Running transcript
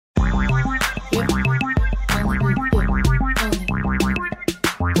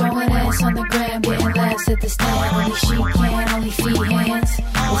Posts on the gram, getting laughs at the stand. Only she can, only feet hands.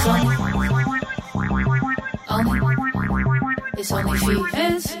 It's only feet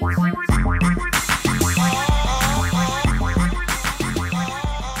hands.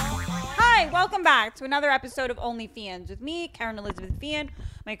 Hi, welcome back to another episode of Only Fians with me, Karen Elizabeth Fian,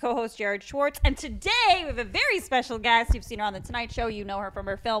 my co-host Jared Schwartz, and today we have a very special guest. You've seen her on The Tonight Show. You know her from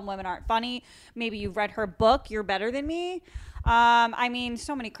her film Women Aren't Funny. Maybe you've read her book, You're Better Than Me. I mean,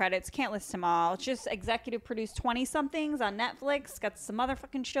 so many credits. Can't list them all. Just executive produced 20-somethings on Netflix. Got some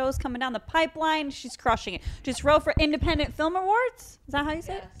motherfucking shows coming down the pipeline. She's crushing it. Just wrote for Independent Film Awards. Is that how you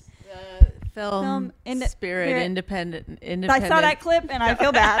say it? Film Spirit Independent. I saw that clip and I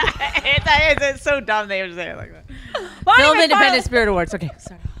feel bad. It's so dumb they would say it like that. Film Independent Spirit Awards. Okay,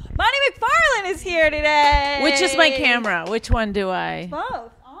 sorry. Bonnie McFarlane is here today. Which is my camera? Which one do I?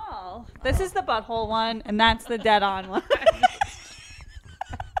 Both. All. This is the butthole one, and that's the dead-on one.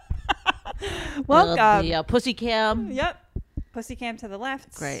 Welcome. The pussy cam. Yep. Pussy cam to the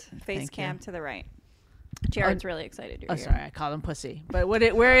left. Great. Face Thank cam you. to the right. Jared's really excited you're here. Sorry, I called him pussy. But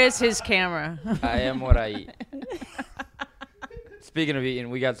where is his camera? I am what I eat. Speaking of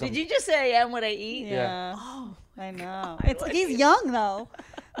eating, we got some. Did you just say I am what I eat? Yeah. Oh, I know. He's young though.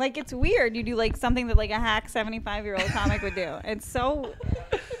 Like it's weird. You do like something that like a hack 75-year-old comic would do. It's so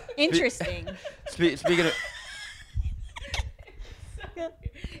interesting. Speaking of.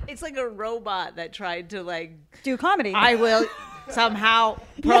 It's like a robot that tried to like do comedy. I will somehow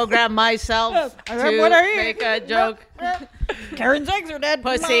program myself to make a joke. Karen's eggs are dead.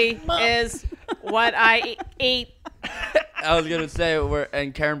 Pussy is what I eat. I was gonna say,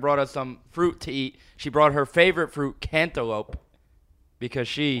 and Karen brought us some fruit to eat. She brought her favorite fruit, cantaloupe, because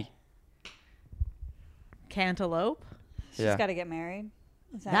cantaloupe. She's got to get married.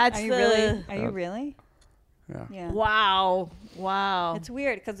 Are you really? Yeah. Wow. It's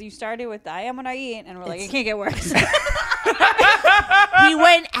weird because you started with I am what I eat, and we're like, it can't get worse. He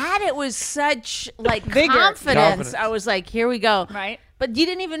went at it with such like confidence. I was like, here we go. Right. But you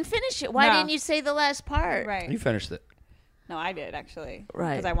didn't even finish it. Why didn't you say the last part? Right. You finished it. No, I did actually.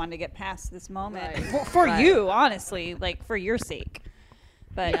 Right. Because I wanted to get past this moment Right. for you, honestly, like for your sake.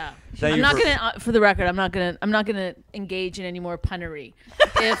 But yeah, I'm not gonna. For the record, I'm not gonna engage in any more punnery.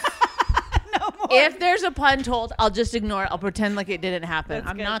 If there's a pun told, I'll just ignore it. I'll pretend like it didn't happen.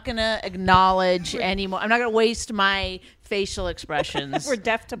 I'm not going to acknowledge anymore. I'm not going to waste my facial expressions. We're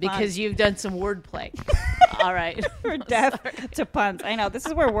deaf to puns. Because you've done some wordplay. All right. We're deaf to puns. I know. This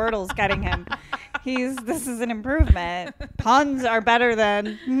is where Wordle's getting him. This is an improvement. Puns are better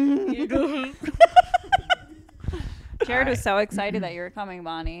than... Jared was so excited that you were coming,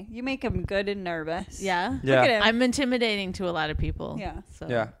 Bonnie. You make him good and nervous. Yeah? Yeah. Look at him. I'm intimidating to a lot of people. Yeah. So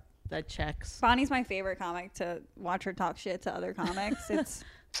Yeah. that checks. Bonnie's my favorite comic to watch her talk shit to other comics. It's...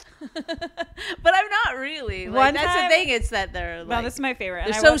 But I'm not really. Like, that's the thing. It's that they're like... No, this is my favorite.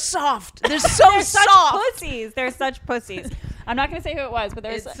 They're so soft. They're so They're soft. such pussies. They're such pussies. I'm not going to say who it was, but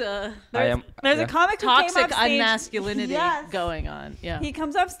there's a comic who toxic came up stage. unmasculinity going on. Yeah. He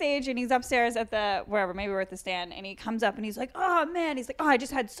comes up stage and he's upstairs at the wherever, maybe we're at the stand, and he comes up and he's like, "Oh man," he's like, "Oh, I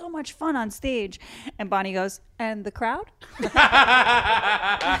just had so much fun on stage." And Bonnie goes, "And the crowd?" That's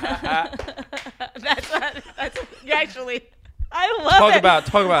actually. I love it.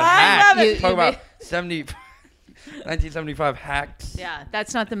 Talk about I hacks. love it. Talk about 1975 hacks. Yeah,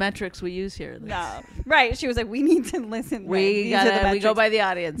 that's not the metrics we use here. No, right? She was like, "We need to listen." We go by the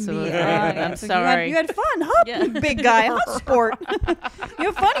audience. So I'm sorry. You had fun, huh, big guy? Huh, sport? You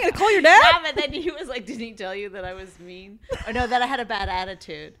have fun. You gonna call your dad? Yeah, but then he was like, "Didn't he tell you that I was mean? Or no, that I had a bad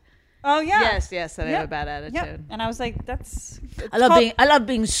attitude?" Oh yeah. Yes, that I have a bad attitude. Yep. And I was like, I love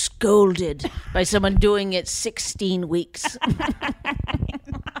being scolded by someone doing it 16 weeks.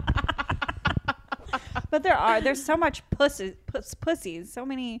 But there's so much pussies, so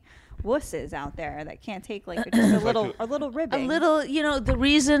many wusses out there that can't take like just a little ribbing. The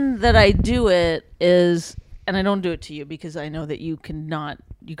reason that I do it is, and I don't do it to you because I know that you could not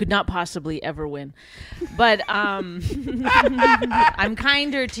possibly ever win. But I'm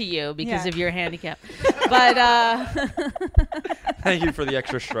kinder to you because of your handicap. But Thank you for the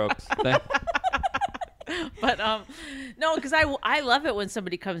extra strokes. But no, because I love it when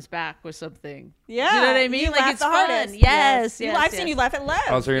somebody comes back with something. Yeah, you know what I mean. You Like it's fun. Hardest. Yes. I've seen you laugh at Lev.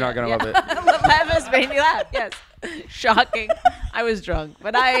 Oh, so you're not gonna love it. Lev has made me laugh. Yes, shocking. I was drunk,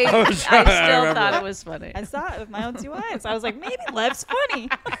 but I still thought it was funny. I saw it with my own 2 eyes. I was like, maybe Lev's funny.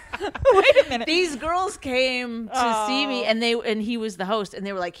 Wait a minute. These girls came to see me, and he was the host, and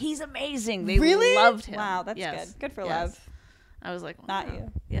they were like, "He's amazing." They really loved him. Wow, that's good. Good for Lev. I was like, wow. Not you.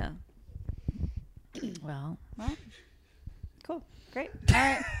 Yeah. Well, cool, great. All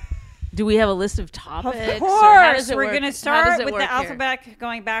right. Do we have a list of topics? Of or how does course, it we're work? going to How does start it with work the here? alphabet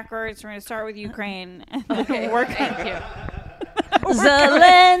going backwards. We're going to start with Ukraine. And then Okay, work thank you.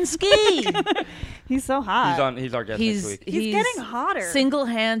 Zelensky. He's so hot. He's our guest next week. He's getting hotter.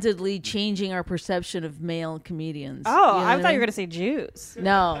 Single-handedly changing our perception of male comedians. Oh, You know I what thought you mean? were going to say Jews.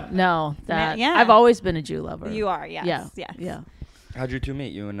 No. That yeah. I've always been a Jew lover. You are, yes. Yeah. Yes. Yeah. How'd you two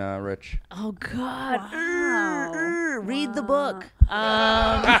meet? You and Rich? Oh God! Wow. Read the book.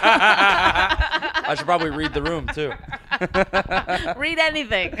 I should probably read the room too. Read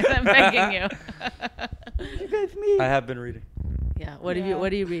anything. I'm begging you. I have been reading. Yeah. What are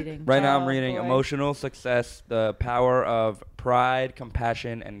you reading? Right now I'm Oh, reading boy. Emotional Success, The Power of Pride,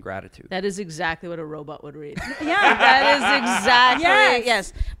 Compassion, and Gratitude. That is exactly what a robot would read. Yeah. That is exactly.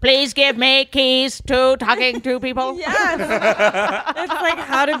 Yes. Please give me keys to talking to people. Yes. It's like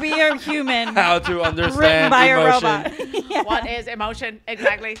how to be a human. How to Written understand by a emotion. robot. Yeah. What is emotion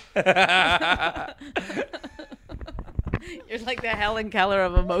exactly? You're like the Helen Keller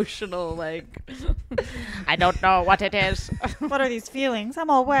of emotional, like, I don't know what it is. What are these feelings? I'm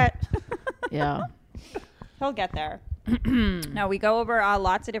all wet. Yeah. He'll get there. No, we go over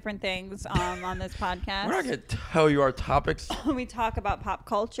lots of different things on this podcast. We're not going to tell you our topics. We talk about pop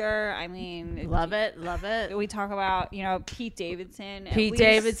culture. I mean, Love it. We talk about, Pete Davidson. at Pete least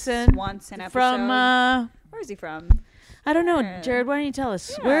Davidson. once an episode. From, Where is he from? I don't know. Yeah. Jared, why don't you tell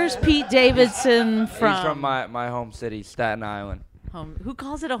us? Where's Pete Davidson from? He's from my home city, Staten Island. Who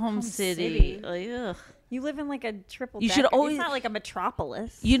calls it a home city. city? Like, ugh. You live in like a triple. You should decker. always- It's not like a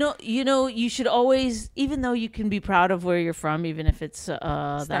metropolis. You should always, even though you can be proud of where you're from, even if it's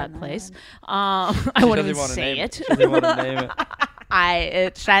that place. I She won't doesn't even wanna say name it. She doesn't want to name it.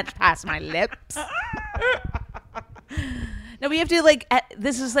 It shan't pass my lips. No, we have to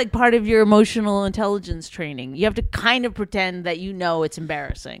this is like part of your emotional intelligence training. You have to kind of pretend that it's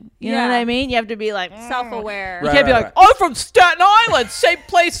embarrassing. You know what I mean? You have to be like Self-aware. You Right, can't be right, like, I'm from Staten Island, same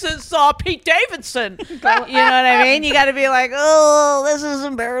place as Pete Davidson. You know what I mean? You got to be like, oh, this is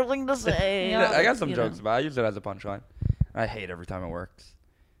embarrassing to say. Yeah. I got some You jokes know. about it. I use it as a punchline. I hate every time it works.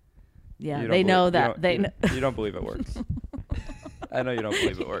 Yeah, You they don't know believe- that. you don't- You don't believe it works. I know you don't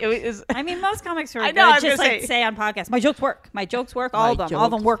believe it works. It was, I mean, most comics are I know, I was just gonna like say- say on podcasts, my jokes work. My jokes work. All of them. All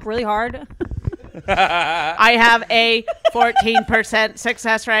of them work really hard. I have a 14%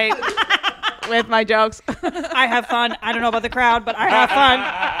 success rate with my jokes. I have fun. I don't know about the crowd, but I have fun.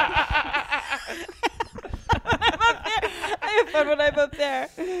 I have fun when I'm up there.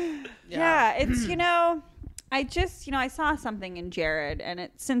 Yeah, it's I just I saw something in Jared, and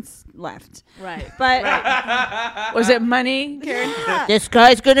it since left. Right. But Was it money, Karen? Yeah. This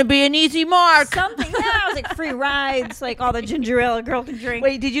guy's going to be an easy mark. something. Yeah, it was like free rides, like all the ginger ale a girl can drink.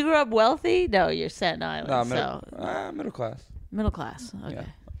 Wait, did you grow up wealthy? No, you're Staten Island. No, middle class. middle class. Okay. Yeah.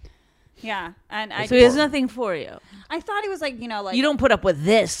 Yeah, and I So he has nothing for you. I thought he was like like You don't put up with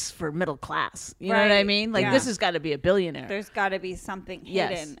this for middle class. You know what I Right, mean? Like yeah. this has got to be a billionaire. there's got to be something Yes,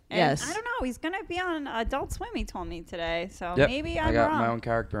 hidden. And yes. I don't know. He's gonna be on Adult Swim. He told me today, so Yep. maybe I I'm got wrong. my own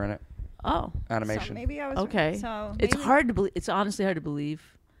character in it. Oh, Animation. So maybe I was okay. Right. So It's maybe- hard to believe. It's honestly hard to believe.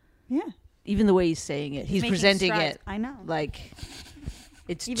 Yeah, Even the way he's saying it, he's making presenting strides. it I know. like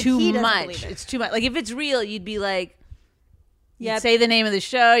it's Even too he doesn't much. believe it. It's too much. Like if it's real, you'd be like, Yeah. you'd say the name of the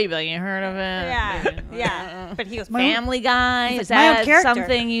show. You'd be like, you heard of it? Yeah, yeah. But he goes, Family Guy. He's Is like, my own that character.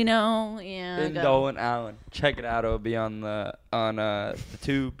 something you know? Yeah. I got- Indolent Allen. Check it out. It'll be on the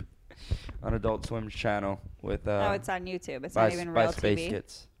Tube, on Adult Swim's channel with Oh, it's on YouTube. It's by, not even by real Space TV.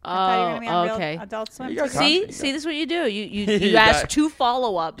 Kids. I thought you were gonna be on okay. real Adult Swim. You got too. content. See, You see, got- this is what you do. You You ask got- 2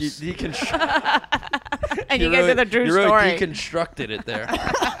 follow-ups, You and you get to the true you story. really deconstructed it there.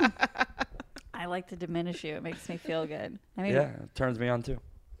 I like to diminish you. It makes me feel good. I mean, Yeah, it turns me on too.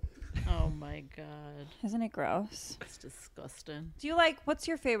 Oh my god, isn't it gross? it's disgusting. Do you what's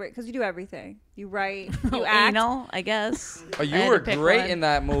your favorite? Because you do everything. You write, you Oh, act. anal, I guess. Oh, I you had were to pick great one. in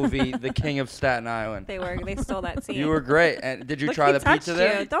that movie, The King of Staten Island. They stole that scene. You were great. And did you Look, try he the touched pizza you.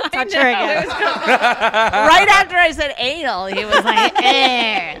 there? Don't touch her again. Right after I said anal, he was like,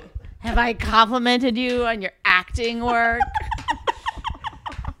 "Eh, have I complimented you on your acting work?"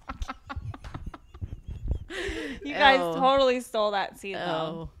 You guys Oh. totally stole that scene, though.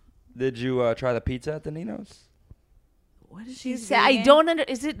 Oh, Did you try the pizza at the Nino's? what did she She's say? I vegan? don't under.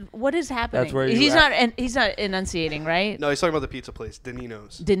 Is it what is happening? That's where you he's act- not. And he's not enunciating, right? No, he's talking about the pizza place,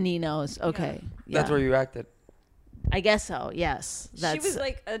 Danino's. Danino's. Okay. Yeah. That's where you acted. I guess so. Yes, She was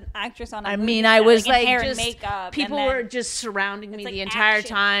like an actress on. I mean, I was like hair just and makeup. people and then were just surrounding me like the entire action.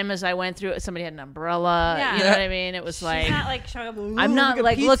 time as I went through it. Somebody had an umbrella. Yeah. You know what I mean? It was She's like not like showing up. "Ooh, I'm not look at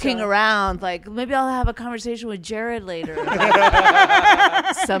like pizza." looking around. Like maybe I'll have a conversation with Jared later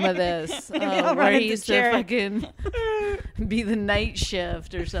about some of this. I'll Where run he into used to Jared. fucking be the night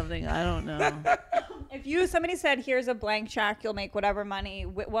shift or something. I don't know. If somebody said, "Here's a blank check, you'll make whatever money,"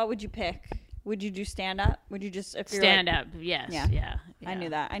 what would you pick? Would you do stand up? Would you just if you're Stand like, up? Yes. Yeah. Yeah. I knew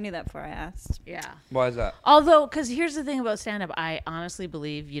that. I knew that before I asked. Yeah. Why is that? Although, because here's the thing about stand up, I honestly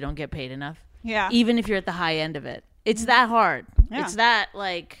believe you don't get paid enough. Yeah. Even if you're at the high end of it, it's that hard. Yeah. It's that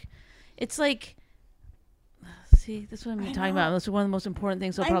like, it's like. See, that's what I'm talking about. That's one of the most important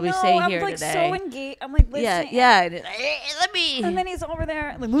things I'll probably say I'm here like today. so engaged. I'm like listening. Yeah. Let me. And then he's over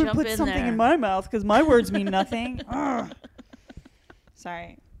there. Like, let me Jump put in something there. in my mouth because my words mean nothing. Ugh.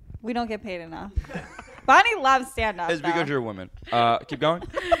 Sorry, we don't get paid enough. Bonnie loves stand up. It's because you're a woman. Keep going.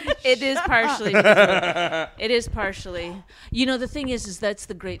 It is partially. It is partially. You know, the thing is that's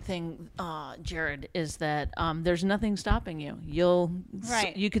the great thing, Jared, is that there's nothing stopping you.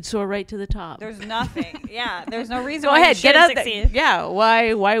 Right. You could soar right to the top. There's nothing. Yeah, there's no reason. Go why ahead, you get shouldn't out there. succeed. Yeah,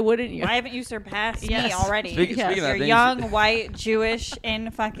 why wouldn't you? Why haven't you surpassed me Yes. already? Speaking of that, You're things- young, white, Jewish, in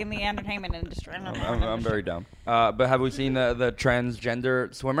fucking the entertainment industry. I'm very dumb. But have we seen the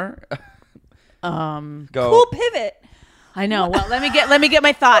transgender swimmer? Go. Cool pivot. I know. Well, let me get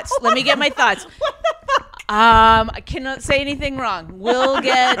my thoughts. Let me get my thoughts. I cannot say anything wrong. We'll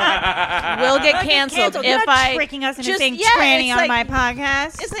get canceled You're if not tricking us into just- saying yeah, tranny it's on like- my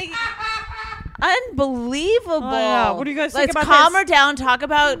podcast. It's like unbelievable. Oh, yeah. What do you guys think Let's about calm this? her down, talk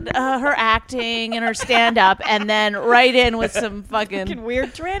about her acting and her stand up, and then right in with some fucking.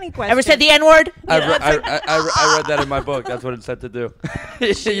 Weird tranny question. Ever said the N word? I read that in my book. That's what it said to do.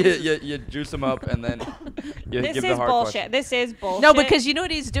 you juice them up and then you This give is the hard bullshit. question. This is bullshit. No, because you know what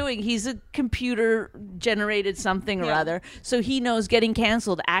he's doing? He's a computer generated something or Yeah. other. So he knows getting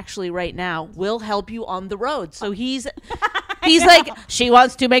canceled actually right now will help you on the road. So he's like, she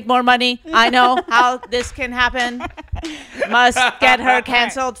wants to make more money. I know how this can happen. Must get her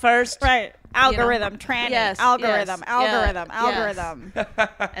canceled first. right. Algorithm, tranny, Yes, algorithm, yes, algorithm, yeah, algorithm.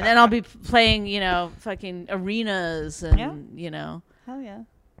 And then I'll be playing, fucking arenas and, Hell yeah.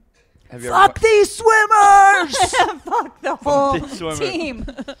 Have you Fuck these swimmers! Fuck the whole these swimmers. team.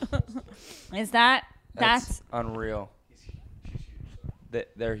 Is that's That's unreal.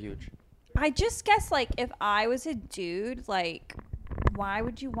 They're huge. I just guess like if I was a dude, like why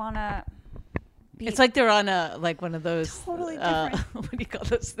would you wanna be It's like they're on one of those Totally different. what do you call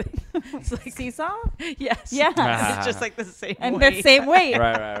those things? It's like seesaw? yes. Yes. It's just like the same And weight. the same weight.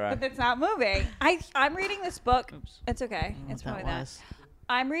 Right. But it's not moving. I'm reading this book. It's okay. I don't know It's what probably that that. was.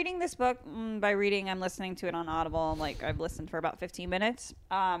 I'm reading this book. By reading, I'm listening to it on Audible. I've listened for about 15 minutes.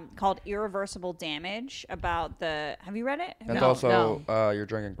 Called Irreversible Damage. About the. Have you read it? That's No, also your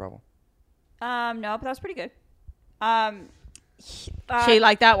drinking problem. No, but that was pretty good. She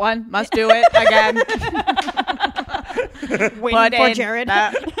like that one. Must do it again. Win Put for in Jared.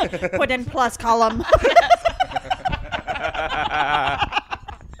 that. Put in plus column.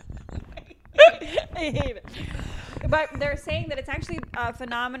 I hate it. But they're saying that it's actually a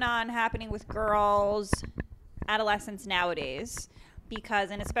phenomenon happening with girls, adolescents nowadays,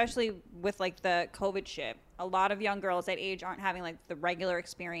 and especially with the COVID shit, a lot of young girls that age aren't having the regular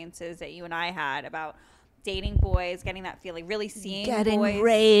experiences that you and I had about dating boys, getting that feeling, really seeing Getting boys,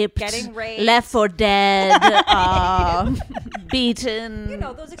 raped, left for dead, beaten.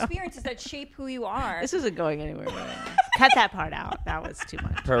 those experiences that shape who you are. This isn't going anywhere. Really. Cut that part out. That was too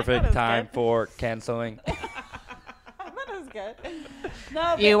much. Perfect time for canceling. That was good.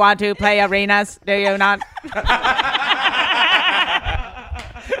 No, You want to play arenas? Do you not?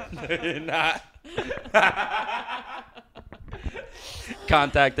 Not.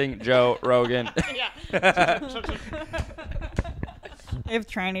 Contacting Joe Rogan. if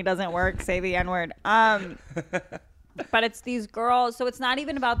tranny doesn't work, say the N-word. But it's these girls, so it's not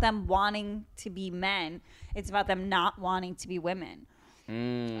even about them wanting to be men. It's about them not wanting to be women.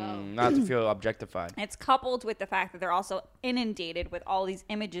 Not to feel objectified. It's coupled with the fact that they're also inundated with all these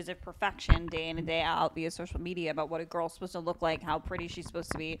images of perfection day in and day out via social media about what a girl's supposed to look like, how pretty she's supposed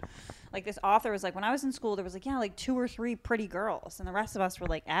to be. Like this author was like, when I was in school, there was 2 or 3 pretty girls, and the rest of us were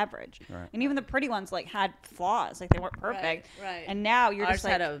average. Right. And even the pretty ones had flaws, they weren't perfect. Right. And now you're Ours just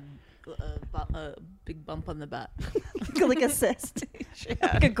had a big bump on the butt. like a cyst,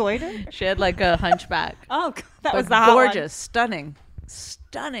 like a goiter. She had a hunchback. Oh, God, that But was the hot one. gorgeous, stunning.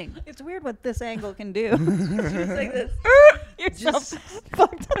 It's weird what this angle can do. She's like this. You're Just- so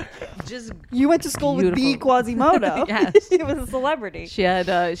fucked up. just You went to school with the beautiful. Quasimodo. Yes. He was a celebrity. she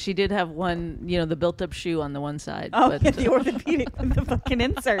had she did have one, the built-up shoe on the one side. Oh, but, yeah, the orthopedic with the fucking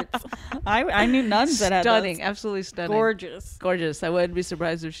inserts. I knew nuns that had stunning, those. absolutely stunning, Gorgeous. I wouldn't be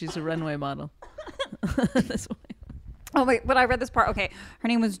surprised if she's a runway model. This way. Oh wait, but I read this part. Okay, her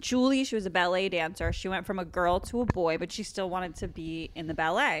name was Julie. She was a ballet dancer. She went from a girl to a boy, but she still wanted to be in the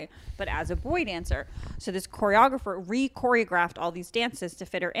ballet, but as a boy dancer. So this choreographer re-choreographed all these dances to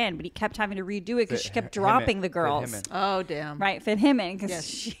fit her in, but he kept having to redo it because she kept dropping the girls. Oh damn! Right, fit him in because Yes.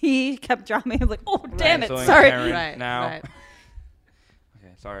 she kept dropping. I was like, oh damn it, Canceling sorry. Karen Right, now. right.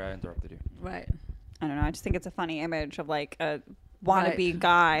 Okay, sorry I interrupted you. Right. I don't know. I just think it's a funny image of like a wannabe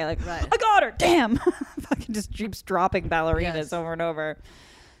guy. Like, Right. I got her. Damn. Fucking just keeps dropping ballerinas Yes. over and over.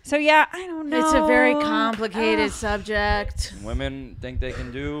 So yeah, I don't know. It's a very complicated subject. Women think they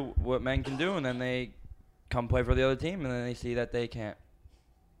can do what men can do, and then they come play for the other team, and then they see that they can't.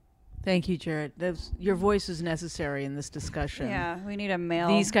 Thank you, Jared. Your voice is necessary in this discussion. Yeah, we need a male.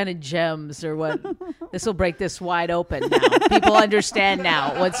 These kind of gems are what this will break this wide open now. People understand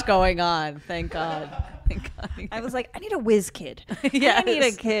now what's going on. Thank God. Thank God. I was like, I need a whiz kid. Yes. I need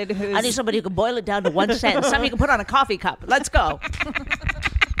a kid who's. I need somebody who can boil it down to one sentence. Something you can put on a coffee cup. Let's go.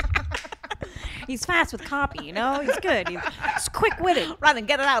 He's fast with copy, you know? He's good. He's quick-witted. Run and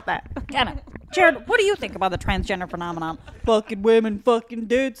get it out there. Jared, what do you think about the transgender phenomenon? Fucking women, fucking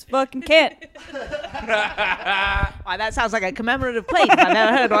dudes, fucking can't. Wow, that sounds like a commemorative plate. I've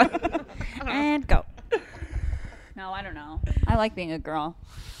never heard one. And go. No, I don't know. I like being a girl.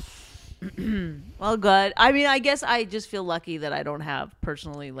 Well, good. I mean, I guess I just feel lucky that I don't have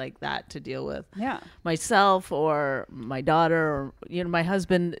personally like that to deal with. Yeah. Myself or my daughter or my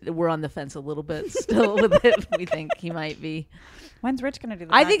husband. We're on the fence a little bit still with it. We think he might be. When's Rich going to do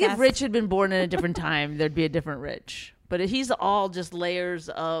the I think if podcast? Rich had been born in a different time, there'd be a different Rich. But he's all just layers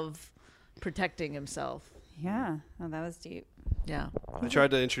of protecting himself. Yeah. Oh, that was deep. Yeah. I tried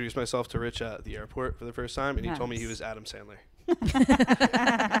to introduce myself to Rich at the airport for the first time, and he told me he Nice. was Adam Sandler.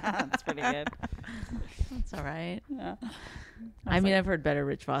 That's pretty good. That's all right. Yeah. I mean, I've heard better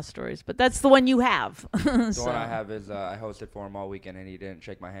Rich Voss stories, but that's the one you have. The one I have is I hosted for him all weekend, and he didn't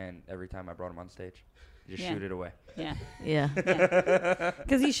shake my hand every time I brought him on stage. He just Yeah. shoot it away. Yeah. Yeah.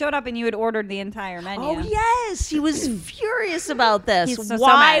 Because he showed up and you had ordered the entire menu. Oh, yes. He was furious about this. He's so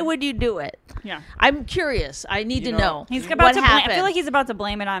Why mad. would you do it? Yeah. I'm curious. I need to You know. know- He's What about to blame. I happened? feel like he's about to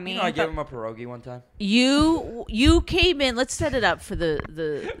blame it on me. You know, I gave him a pierogi one time. You came in. Let's set it up for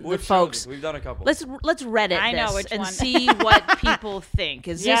the Which folks. shows? We've done a couple. Let's Reddit I know this which and one. see what people think.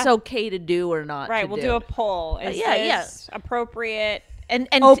 Is this Yeah. okay to do or not? Right, to we'll do a poll. Is yeah, this appropriate and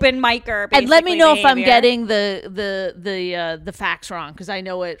open micer? and let me basically, know if I'm behavior? getting the facts wrong, because I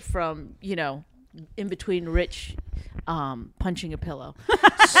know it from in between Rich punching a pillow.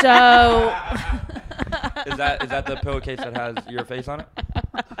 So Is that the pillowcase that has your face on it?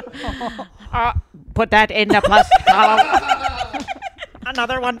 put that in the plastic column.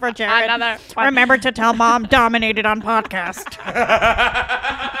 Another one for Jared. Another one. Remember to tell Mom dominated on podcast.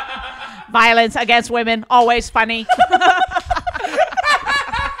 Violence against women, always funny.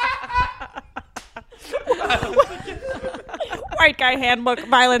 White guy handbook,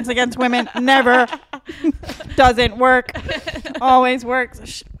 violence against women never doesn't work. Always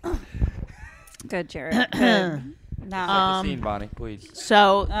works. Good, Jared. Good. No. The scene, Bonnie, please.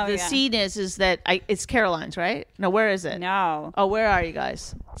 So Oh, the yeah. scene is that it's Caroline's, right? No, where is it? No. Oh, where are you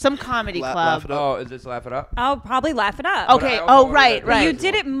guys? Some comedy Laugh club. it up. Oh, is this Laugh It Up? I'll probably laugh it up. Okay. I Oh, also right, ordered right. You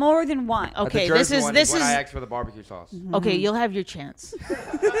did it more than once. Okay, The this Jersey is one this when I is asked for the barbecue sauce. okay. You'll have your chance.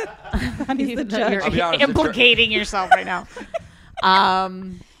 He's the judge. You're I'll be honest, implicating yourself right now.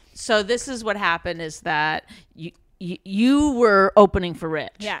 So this is what happened: is that you were opening for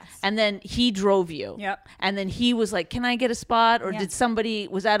Rich, Yes. and then he drove you, Yep. and then he was like, "Can I get a spot?" Or Yeah. did somebody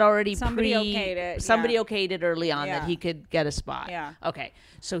was that already Somebody okayed it, Somebody yeah. okayed it early on Yeah. that he could get a spot. Yeah. Okay.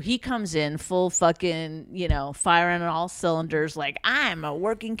 So he comes in full fucking firing on all cylinders, like I'm a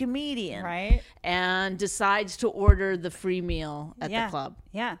working comedian, Right? and decides to order the free meal at Yeah. the club,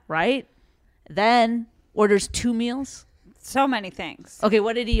 Yeah. right? Then orders 2 meals. So many things. Okay,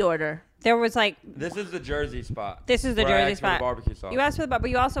 what did he order? There was like, This is the Jersey spot. this is the where I Jersey asked for the spot. barbecue sauce. You asked for the but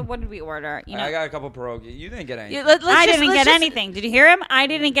you also, what did we order? You know, I got a couple pierogi. You didn't get anything. Yeah, let's I just- didn't let's get just- anything. Did you hear him? I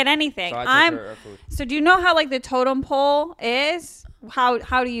didn't get anything. So I took I'm. her food. So do you know how like the totem pole is? How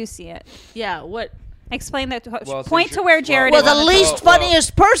do you see it? Yeah, what? Explain that. Well, Point since to you- where Jared Well, is. the on least well-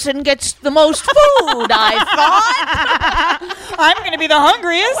 funniest person gets the most food, I thought. I'm going to be the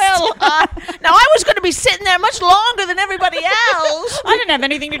hungriest. Well, now I was going to be sitting there much longer than everybody else. I didn't have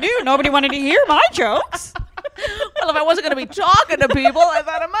anything to do. Nobody wanted to hear my jokes. Well, if I wasn't going to be talking to people, I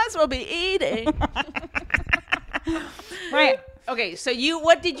thought I might as well be eating. Right. Okay, so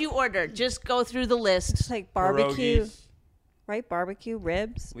what did you order? Just go through the list. It's like barbecue. Pierogies. Right? Barbecue,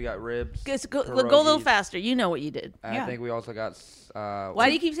 ribs. We got ribs. Go a little pierogies. faster. You know what you did. And Yeah. I think we also got. Why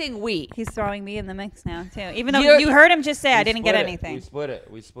do you keep saying we? He's throwing me in the mix now, too. Even though You're- you heard him just say I we didn't get split it. anything. We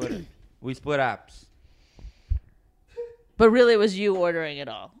split it. We split apps. But really, it was you ordering it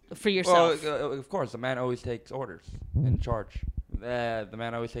all for yourself. Well, of course, the man always takes orders in charge. The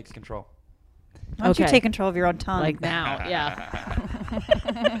man always takes control. Why don't you Okay. take control of your own tongue? Like now, yeah.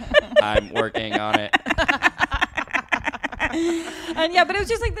 I'm working on it. And yeah, but it was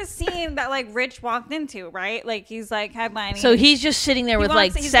just like this scene that like Rich walked into, right? Like he's like headlining. So he's just sitting there He with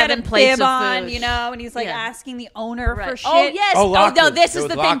wants- like he's got 7 a plates bib of on, food, you know, and he's like Yeah. asking the owner for Right. shit. Oh yes. Oh, Oh no, latkes. this There is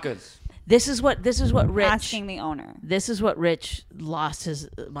was the thing. latkes. This is what Rich. Asking the owner. This is what Rich lost his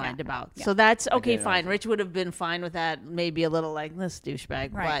mind about. Yeah. So that's okay, didn't fine. know. Rich would have been fine with that. Maybe a little like this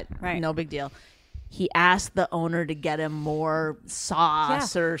douchebag, Right, but right. no big deal. He asked the owner to get him more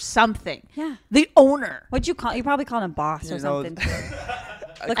sauce or something. Yeah. The owner. What'd you call? You probably called him boss or You know, something.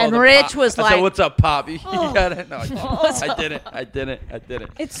 I And called him Rich Pop. was I like- said, "What's up, Pop? You got it?" No, I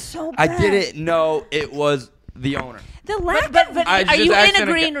didn't. It's so I bad. didn't know it was the owner. The lack But of I are just you asked in him a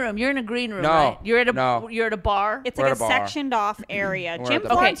to green get- room? You're in a green room, No, right? You're at a no. you're at a bar. it's We're like at a a bar. sectioned off area. We're Jim at the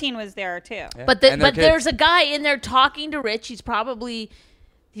bar. Florentine was there too. Yeah. But And their kids. there's a guy in there talking to Rich.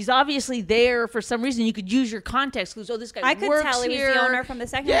 He's obviously there for some reason. You could use your context clues. Oh, this guy I could works tell he was here. the owner from the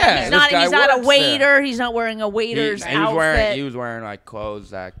second. Yeah. He's This not. guy He's not a works waiter. there. He's not wearing a waiter's he outfit. was wearing like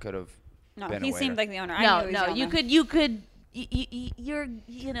clothes that could have No, been a he waiter. seemed like the owner. I No, knew he was no. the owner. You could. You're.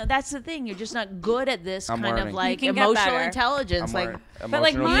 That's the thing. You're just not good at this I'm kind of learning. like You can get emotional better. intelligence. I'm Like wearing But,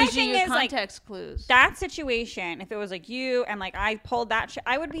 like, emotional- my using thing your is, like, context clues. that situation, if it was like you and like I pulled that shit,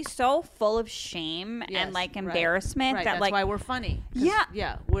 I would be so full of shame Yes, and like right. embarrassment Right, that that's like why we're funny. 'Cause, Yeah.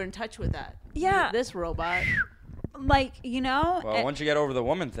 yeah, we're in touch with that. Yeah. This robot. like you know. Well, once you get over the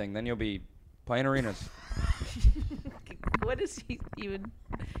woman thing, then you'll be playing arenas. What is he even?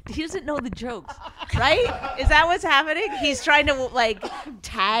 He doesn't know the jokes, right? Is that what's happening? He's trying to like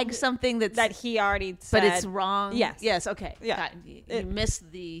tag something that he already said. but it's wrong. Yes. Yes. Okay. Yeah. Got it. You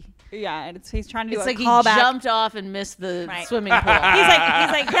missed the. Yeah, and he's trying to do It's a like he callback. jumped off and missed the Right. swimming pool. He's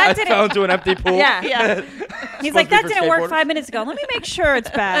like I that fell didn't. into an empty pool. Yeah. yeah. He's like be that for didn't work skateboarders. 5 minutes ago. Let me make sure it's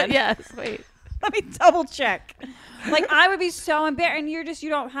bad. yes. Wait. Let me double check. Like I would be so embarrassed, and you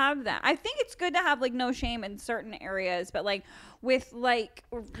don't have that. I think it's good to have like no shame in certain areas, but like with like.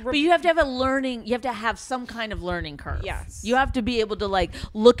 But you have to have a learning. You have to have some kind of learning curve. Yes. You have to be able to like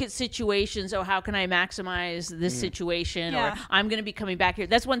look at situations. Oh, how can I maximize this situation? Yeah. Or I'm going to be coming back here.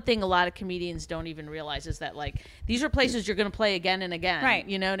 That's one thing a lot of comedians don't even realize is that like these are places you're going to play again and again. Right.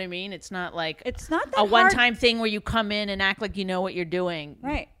 You know what I mean? It's not like It's not that a hard. one-time thing where you come in and act like you know what you're doing.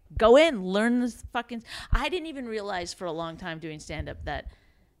 Right. Go in, learn this fucking. I didn't even realize for a long time doing stand-up that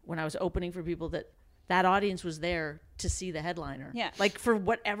when I was opening for people that audience was there to see the headliner. Yeah. Like for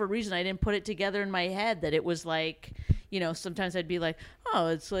whatever reason, I didn't put it together in my head that it was like, you know, sometimes I'd be like, oh,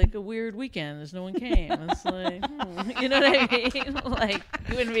 it's like a weird weekend. There's no one came. It's like, you know what I mean? Like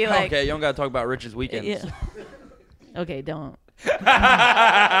you wouldn't be like, Okay, you don't gotta talk about Rich's weekends. yeah. Okay, don't.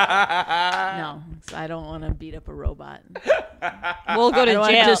 No, I don't want to beat up a robot. We'll go I to don't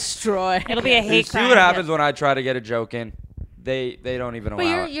want to jail. destroy. It'll be a You hate see crime. what happens when I try to get a joke in? They don't even But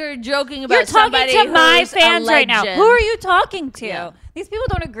allow it. you're joking about You're talking somebody to my who's a fans right now. legend. Who are you talking to? Yeah. These people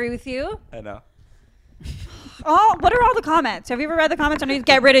don't agree with you. I know. Oh, what are all the comments? Have you ever read the comments on these?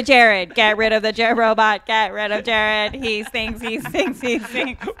 Get rid of Jared. Get rid of the robot. Get rid of Jared. He stinks. He stinks. He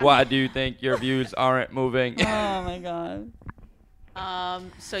stinks. Why do you think your views aren't moving? Oh my god.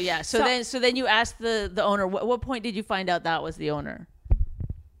 So yeah. So then you asked the owner. What point did you find out that was the owner?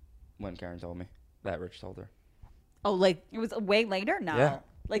 When Karen told me that Rich told her. Oh, like It was way later. No. Yeah.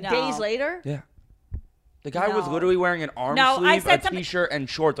 like No. days later. Yeah. The guy was No. literally wearing an arm No, I sleeve, said a something- t-shirt, and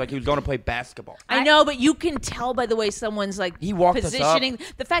shorts like he was going to play basketball. I know, but you can tell by the way someone's like He walked us up. positioning.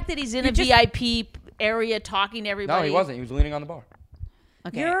 The fact that he's in a VIP area talking to everybody. No, he wasn't. He was leaning on the bar.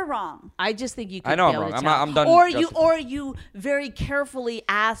 Okay. You're wrong. I just think you. Could I know be I'm able wrong. to I'm tell. done Or you, justifying. or you very carefully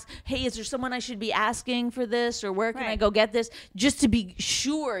ask, "Hey, is there someone I should be asking for this, or where can I Right. go get this?" Just to be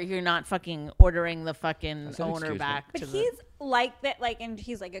sure you're not fucking ordering the fucking That's an owner excuse, back. But to he's like that, like, and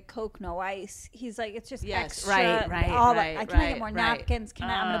he's like a Coke, no ice. He's like, it's just Yes, extra. right, all right, that. Can I right, get more right. napkins? Can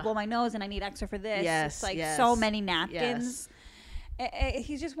I'm gonna blow my nose and I need extra for this. Yes, it's like yes, so many napkins. yes.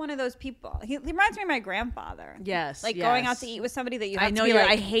 He's just one of those people. He reminds me of my grandfather. Yes, like going out yes. to eat with somebody that you have I know to be you.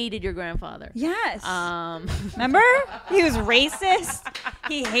 like, I hated your grandfather. yes. Um, Remember? He was racist.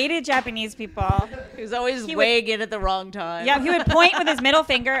 He hated Japanese people. He was always He weighing in at the wrong time. Yeah, he would point with his middle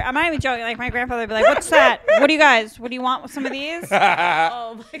finger. I'm not even joking. Like my grandfather would be like, "What's that? What do you guys? What do you want with some of these?"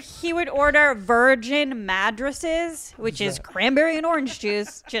 Oh my He would order virgin mattresses, which is cranberry and orange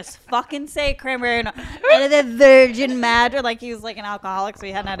juice. Just fucking say cranberry and the virgin mattress. Like he was like an alcoholic, so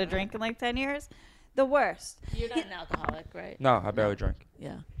he hadn't had a drink in like 10 years. The worst. You're not an alcoholic, right? No, I barely drink.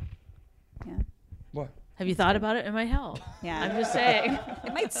 Yeah. Yeah. What? Have you thought about it? It might help. Yeah. I'm just saying.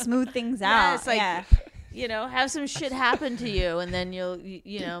 It might smooth things Yeah, out. it's like, yeah. you know, have some shit happen to you, and then you'll,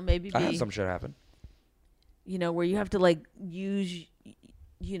 you know, maybe I had be, some shit happen. you know, where you have to like use,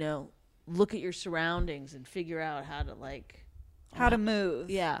 you know, look at your surroundings and figure out how to like, How to move.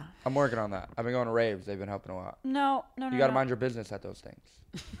 yeah. I'm working on that. I've been going to raves. They've been helping a lot. No. You got to mind your business at those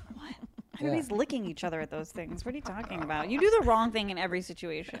things. What? Everybody's licking each other at those things. What are you talking about? You do the wrong thing in every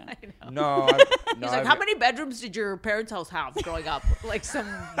situation. No. He's like, how many bedrooms did your parents' house have growing up? Like some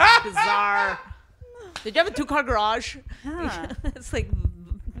bizarre. Did you have a 2-car garage? Huh. It's like.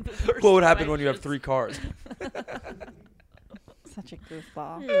 What would happen when you have 3 cars? Such a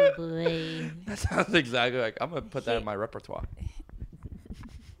goofball. Oh boy. That sounds exactly like I'm gonna put that in my repertoire.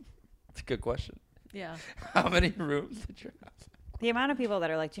 It's a good question. Yeah. How many rooms did your house? The amount of people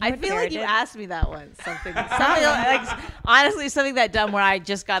that are like, do you know I what feel Jared like you did? asked me that once. Something like, honestly, something that dumb where I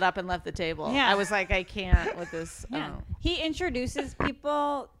just got up and left the table. Yeah. I was like, I can't with this. Yeah. He introduces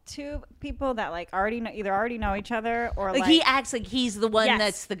people to people that like already know each other or Like he acts like he's the one Yes.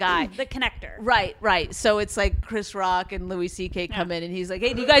 that's the guy. the connector. Right. So it's like Chris Rock and Louis C.K. come in and he's like,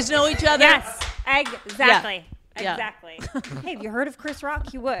 hey, do you guys know each other? Yes, exactly. Yeah. Exactly. Hey, have you heard of Chris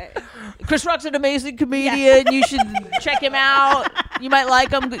Rock? You would. Chris Rock's an amazing comedian. You should check him out. You might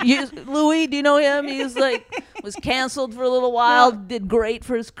like him. Louis, do you know him? He was canceled for a little while. Did great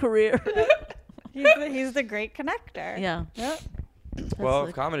for his career. He's the great connector. Yeah. Yep. Well, like-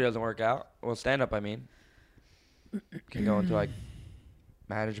 if comedy doesn't work out, well, stand up. I mean, can go into like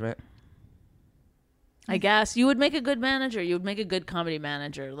management. I guess you would make a good manager. You would make a good comedy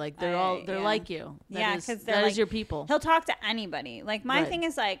manager. Like they're yeah. like you. Yeah, because because that is your people. He'll talk to anybody. Like my Right. thing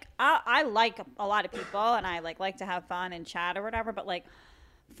is like I like a lot of people and I like to have fun and chat or whatever. But like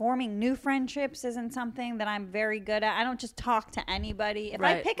forming new friendships isn't something that I'm very good at. I don't just talk to anybody. If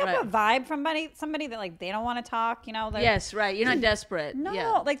I Right, pick up a vibe from somebody that like they don't want to talk, you know. Like, Yes, right. You're not desperate. No, Yeah.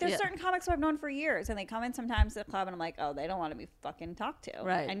 like there's Yeah. certain comics who I've known for years, and they come in sometimes to the club, and I'm like, oh, they don't want to be fucking talked to,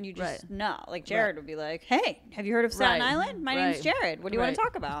 Right, And you just right. know, like Jared would be like, hey, have you heard of Staten Right, Island? My name's right, Jared. What do you want right. to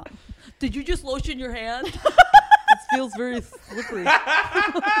talk about? Did you just lotion your hand? It feels very slippery.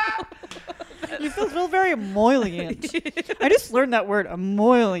 You feel very emollient. I just learned that word,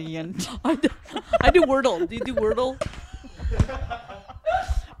 emollient. I do Wordle. Do you do Wordle?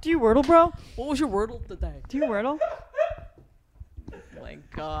 Do you Wordle, bro? What was your Wordle today? Do you Wordle? Oh my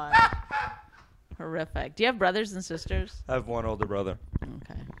God. Horrific. Do you have brothers and sisters? I have one older brother.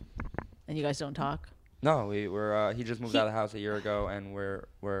 Okay. And you guys don't talk? No, we're he just moved out of the house a year ago, and we're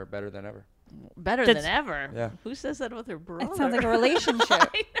better than ever. Better That's- than ever. Yeah. Who says that with their brother? It sounds like a relationship.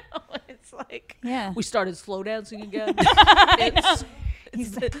 I know. It's like Yeah. we started slow dancing again.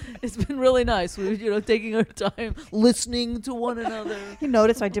 It's been really nice. We taking our time, listening to one another. You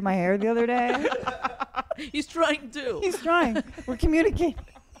noticed I did my hair the other day? He's trying to. He's trying. We're communicating.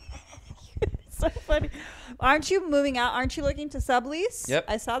 So funny. Aren't you moving out? Aren't you looking to sublease? Yep.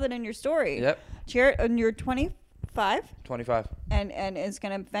 I saw that in your story. Yep. Jared, and you're 25 25. and is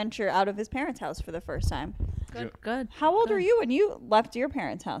going to venture out of his parents' house for the first time. Good. How old were you when you left your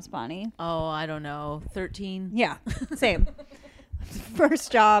parents' house, Bonnie? Oh, I don't know. 13. Yeah, same.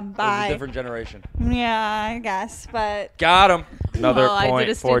 First job, It was a bye. different generation. Yeah, I guess, but Got him. Another Well, I point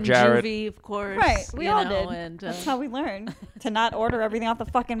did a for stint in Jared. juvie, of course. right, we you all know, did. And, That's how we learn to not order everything off the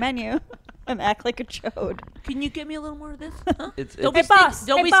fucking menu and act like a chode. can you give me a little more of this? Huh? It's Don't be, Hey, boss.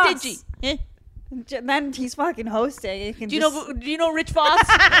 don't Hey, be boss. stingy. Eh? Then he's fucking hosting. You can Do you know Rich Voss?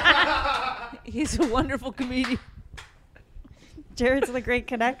 He's a wonderful comedian. Jared's the great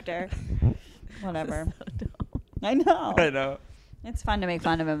connector. Whatever. I know. I know. It's fun to make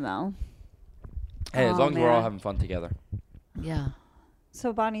fun of him, though. Hey, as Oh, long as we're all man. having fun together. Yeah.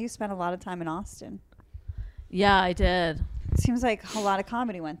 So, Bonnie, you spent a lot of time in Austin. Yeah, I did. It seems like a lot of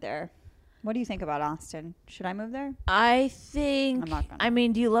comedy went there. What do you think about Austin? Should I move there? I think. I'm not gonna. I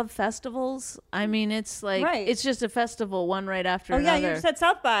mean, do you love festivals? I mean, it's like Right. it's just a festival, one right after Oh, yeah, another. you said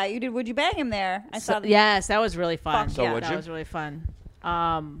South by. You did Would You Bang Him there? I saw that. Yes, that was really fun. Fuck So yeah. would that you? was really fun.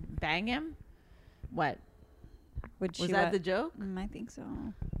 Bang him? What? Would Was you, that the joke? I think so.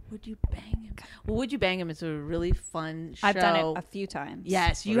 Would you bang him? Well, Would You Bang Him is a really fun show. I've done it a few times.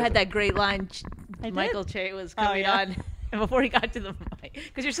 Yes, you What had is that great line. I did? Michael Che was Oh, coming yeah. on. before he got to the mic,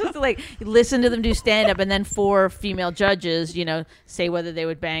 because you're supposed to like listen to them do stand up, and then 4 female judges, say whether they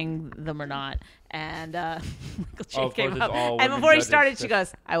would bang them or not. And Michael Che of came course, up, it's all and women before he judges. started, she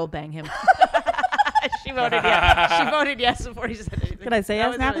goes, "I will bang him." She voted yes. She voted yes before he said anything. Could I say That yes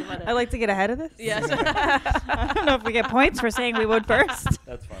was now? really funny. I like to get ahead of this. Yes. I don't know if we get points for saying we would first.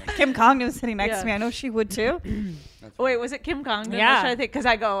 That's funny. Kim Congdon was sitting next Yeah. to me. I know she would too. Wait, was it Kim Congdon? Yeah. I'm trying to think, because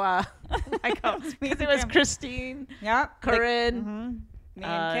I go, because it was Kim. Christine, Yeah. Corinne. Me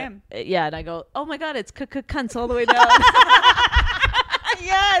and Kim. Yeah, and I go, oh my God, it's cunts all the way down.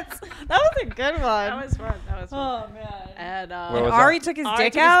 Yes. That was a good one. That was fun. Oh, man. And Where was Ari that? took his Ari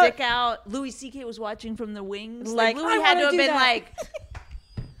dick took out. his dick out. Louis C.K. was watching from the wings. Like, Louis I had to wanna have do been that. like,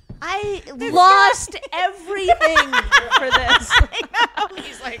 I lost everything for this.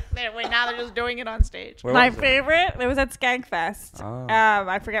 He's like, wait, now they're just doing it on stage. Where My was it? favorite, it was at Skankfest. Oh.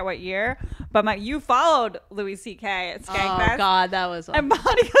 I forget what year, but you followed Louis C.K. at Skankfest. Oh God, that was And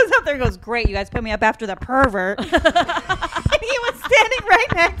Bonnie goes up there and goes, "Great, you guys put me up after the pervert." And he was standing right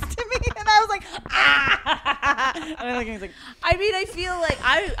next to me, and I was like, "Ah!" And I'm looking, he's like, I mean, I feel like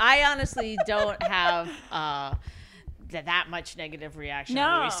I honestly don't have that much negative reaction to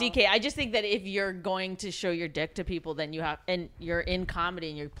No. Louis C.K. I just think that if you're going to show your dick to people, then you have, and you're in comedy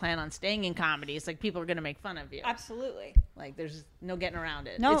and you plan on staying in comedy, it's like people are going to make fun of you. "Absolutely, Like there's no getting around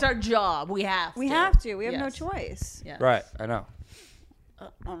it. No. It's our job. We have we to. have to. We have no Yes. choice." Yes. Right, I know. I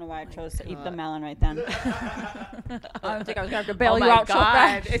don't know why I chose to eat the melon right then. I don't think I was gonna have to bail Oh you my out so God.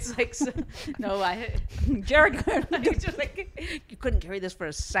 fast. It's like, Jared, it's just like, you couldn't carry this for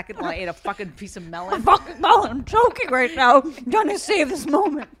a second while I ate a fucking piece of melon. fucking melon. I'm choking right now. I'm trying to save this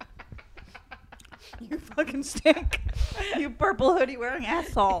moment. You fucking stink. You purple hoodie wearing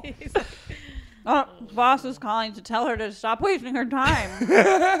asshole. Oh, boss is calling to tell her to stop wasting her time.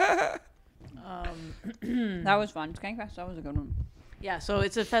 That was fun. Skankfest, that was a good one. Yeah, so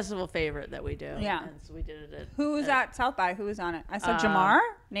it's a festival favorite that we do. Yeah. And so we did it Who was at South by? Who was on it? I saw Um, Jamar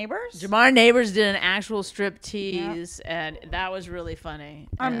Neighbors. Jamar Neighbors did an actual strip tease, and that was really funny.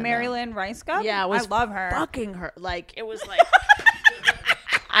 On And, Marilyn Rice Cup. yeah, it was I love her. fucking her. Like, it was like,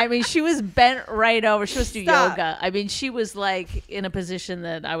 I mean, she was bent right over. She was doing Stop. yoga. I mean, she was like in a position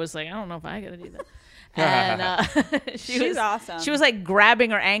that I was like, I don't know if I gotta do that. And She's was awesome. She was like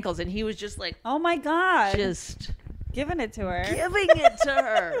grabbing her ankles, and he was just like, Oh my God. just giving it to her. giving it to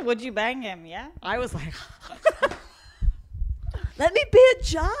her. Would you bang him? Yeah. I was like, let me be a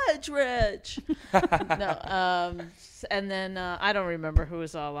judge, Rich. No, and then I don't remember who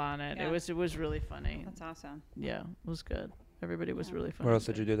was all on it. Yeah. It was really funny. That's awesome. Yeah, it was good. Everybody was really funny. What else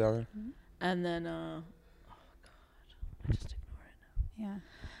did you do down there? And then, oh God, I just ignore it now. Yeah.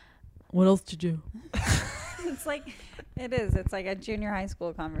 What else did you do? It's like, it is. It's like a junior high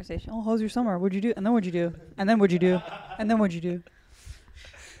school conversation. Oh, how's your summer? What'd you do? And then what'd you do? And then what'd you do? And then what'd you do?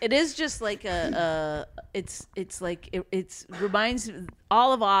 It is just like it's like it's reminds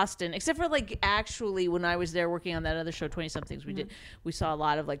all of Austin, except for like actually when I was there working on that other show, 20 somethings, we saw a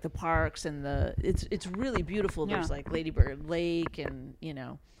lot of like the parks and it's really beautiful. Yeah. There's like Lady Bird Lake and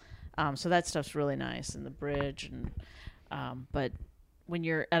so that stuff's really nice, and the bridge but when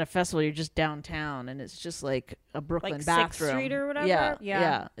you're at a festival, you're just downtown, and it's just like a Brooklyn Like 6th bathroom. Street or whatever? Yeah,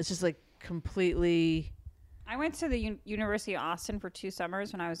 Yeah. It's just like completely. I went to the University of Austin for 2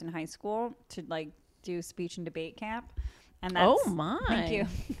 summers when I was in high school to like do speech and debate camp. And that's, Oh my! Thank you.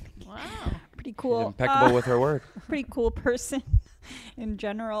 Wow. Pretty She's cool. impeccable with her word. Pretty cool person in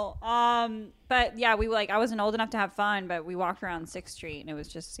general. But yeah, I wasn't old enough to have fun, but we walked around 6th Street and it was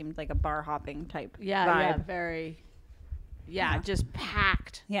just seemed like a bar hopping type Yeah, vibe. very. Yeah, just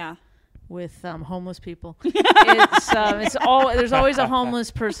packed Yeah. with homeless people. It's all there's always a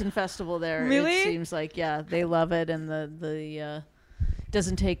homeless person festival there. Really? It seems like they love it, and the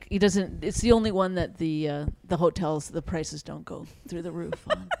it's the only one that the hotels, the prices don't go through the roof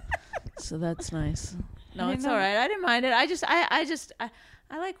on. So that's nice. No, I it's know. all right. I didn't mind it.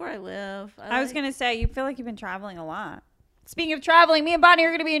 I like where I live. I was going to say, you feel like you've been traveling a lot. Speaking of traveling, me and Bonnie are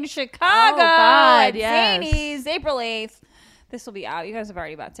going to be in Chicago God, at yes. Zanies, April 8th. This will be out. You guys have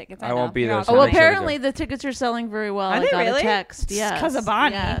already bought tickets. I won't be there, You're so all well, make sure to apparently go. the tickets are selling very well. Are I they got really? a text. It's Yes. because of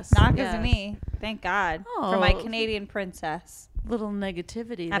Bonnie, Yes. not because yes. of me. Thank God for my Oh. Canadian princess. Little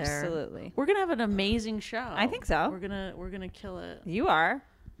negativity there. Absolutely. We're gonna have an amazing show. I think so. We're gonna kill it. You are.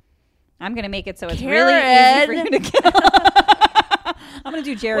 I'm going to make it so it's Karen. really easy for you to kill. I'm going to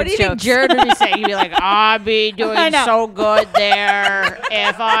do Jared's What do you think jokes. Jared would be saying? He'd be like, I'd be I doing know. so good there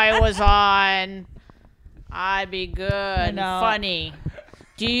if I was on. I'd be good and know. funny.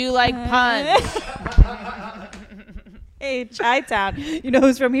 Do you like puns? Hey, Chi-Town. You know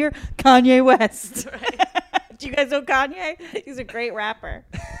who's from here? Kanye West. Do you guys know Kanye? He's a great rapper.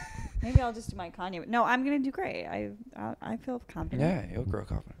 Maybe I'll just do my Kanye. No, I'm gonna do great. I feel confident. Yeah, you'll grow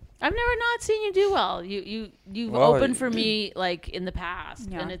confident. I've never not seen you do well. You've Well, opened for me like in the past,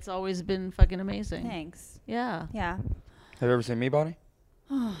 Yeah. and it's always been fucking amazing. Thanks. Yeah. Yeah. Have you ever seen me, Bonnie?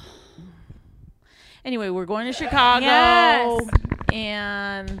 Anyway, we're going to Chicago, Yes.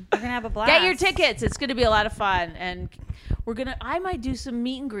 and We're gonna have a blast. get your tickets. It's going to be a lot of fun, and I might do some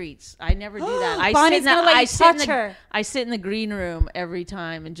meet and greets. I never do that. Bonnie's gonna let you touch her. I sit in the green room every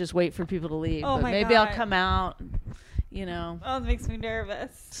time and just wait for people to leave. Oh but my maybe God. I'll come out, you know, Oh, it makes me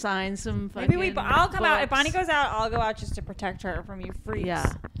nervous. sign some fucking Maybe I'll come out. If books. Bonnie goes out, I'll go out just to protect her from you freaks.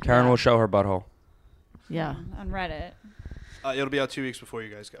 Yeah. Karen will show her butthole. Yeah. On Reddit. It'll be out 2 weeks before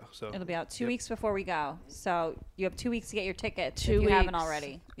you guys go. So It'll be out 2 Yep. weeks before we go. So you have 2 weeks to get your tickets 2 if you haven't weeks.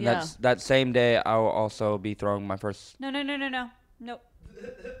 already. Yeah. That same day, I will also be throwing my first No. Nope.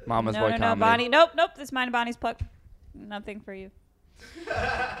 Mama's No, Boy no, comedy. Bonnie. Nope. This is mine and Bonnie's plug. Nothing for you.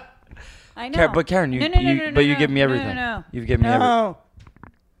 I know. But Karen, you give me everything. No. You've given me everything. No.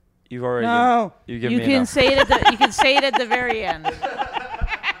 You've already. No. You've given You me can enough. say it at the very end.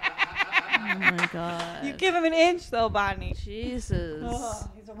 Oh my God. You give him an inch though, Bonnie. Jesus.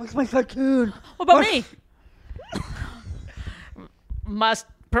 He looks like a cartoon. What about me? Must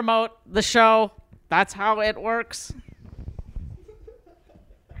promote the show. That's how it works.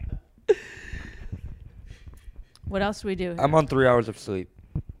 What else do we do? I'm on 3 hours of sleep.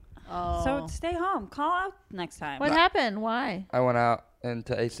 Oh. So stay home. Call out next time. What happened? Why? I went out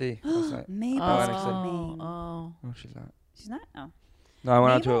into AC last night. Mabel's Atlantic City. coming. Oh. No, she's not. She's not. Oh. No, I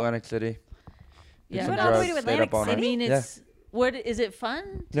went out to Mabel? Atlantic City. Did Yeah. some What else we drugs, do stayed Atlantic up all I night. mean, Yeah. it's what is it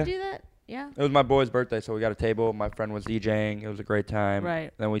fun to Yeah. do that? Yeah. It was my boy's birthday, so we got a table. My friend was DJing. It was a great time.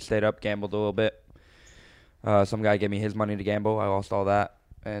 Right. Then we stayed up, gambled a little bit. Some guy gave me his money to gamble. I lost all that.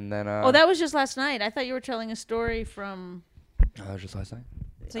 And then Oh, that was just last night. I thought you were telling a story from. that was just last night.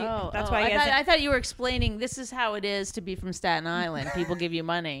 So That's why he I thought you were explaining this is how it is to be from Staten Island. People give you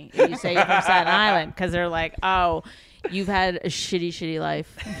money if you say you're from Staten Island because they're like, oh, you've had a shitty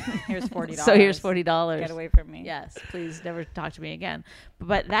life. Here's $40. So here's $40. Get away from me. Yes, please never talk to me again.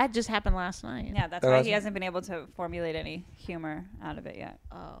 But that just happened last night. Yeah, that's Oh, why that's- he hasn't been able to formulate any humor out of it yet.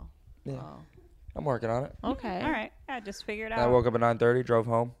 Oh. Yeah. Oh. I'm working on it. Okay. All right. Yeah, just figure it I out. woke up at 9:30, drove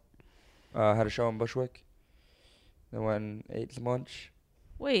home. Had a show in Bushwick. Then went and ate some lunch.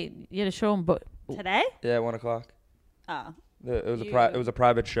 Wait, you had to show them, but Today? Yeah, 1 o'clock. Oh. It was You- it was a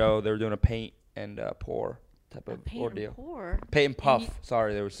private show. They were doing a paint and pour type of paint ordeal. and pour. Paint and puff. you-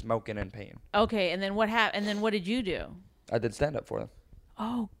 Sorry, they were smoking and painting. Okay, and then what happened? And then what did you do? I did stand up for them.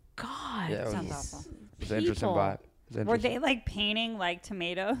 Oh God. Yeah, it was, Sounds it awful. was an interesting People. vibe. It was Were interesting. they like painting like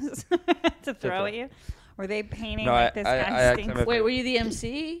tomatoes to throw throw. at you? Were they painting No, like I- this I guy asked stinks? him if- Wait, were you the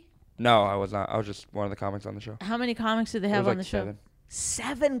MC? No, I was not. I was just one of the comics on the show. How many comics did they It have was on like the show? 7.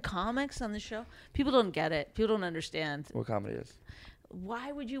 7 comics on the show? People don't get it. People don't understand. What comedy is?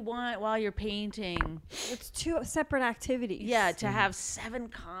 Why would you want, while you're painting, It's two separate activities. yeah, to have 7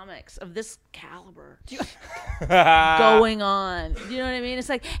 comics of this caliber going on? You know what I mean? It's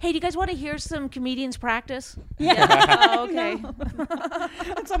like, hey, do you guys want to hear some comedians practice? Yeah. Oh, okay.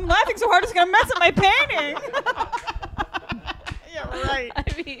 So I'm laughing so hard it's gonna mess up my painting. Yeah, right. I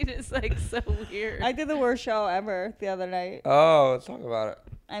mean, it's like so weird. I did the worst show ever the other night. Oh, let's talk about it.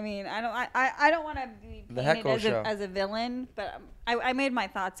 I mean, I don't want to be The painted heckle as show. as a villain, but I made my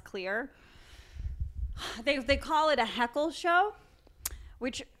thoughts clear. They call it a heckle show,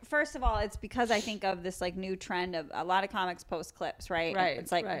 which first of all, it's because I think of this like new trend of a lot of comics post clips, right? Right,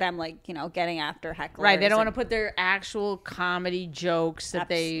 It's like right. them like getting after hecklers. Right, they don't want to and- put their actual comedy jokes that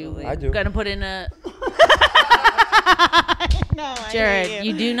Absolutely. I they do. gonna put in a. No, I hate Jared,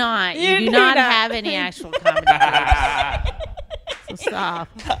 you do not. You You do do not not. have any actual comedy jokes. So stop.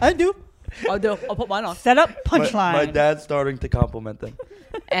 I do. I'll put mine on. Set up My punchline. dad's starting to compliment them.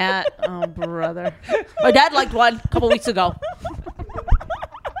 Oh, brother. My dad liked one a couple weeks ago.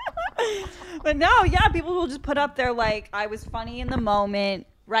 But no, yeah, people will just put up their like, I was funny in the moment.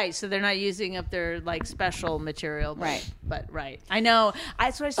 Right, so they're not using up their like special material. Right. But right. I know.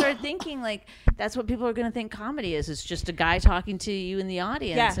 So I started thinking like that's what people are going to think comedy is. It's just a guy talking to you in the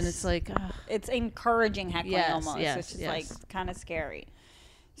audience. Yes. And it's like, It's encouraging heckling Yes, almost. yes, It's just yes. like kind of scary.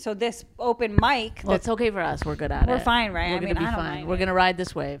 So this open mic, well, it's okay for us. We're good at it. We're fine, right? We're I gonna mean, be I don't fine. mind We're it. going to ride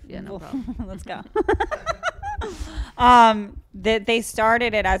this wave. Yeah, no problem. let's go. They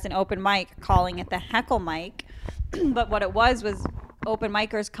started it as an open mic, calling it the heckle mic. But what it was open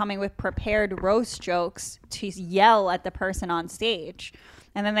micers coming with prepared roast jokes to yell at the person on stage.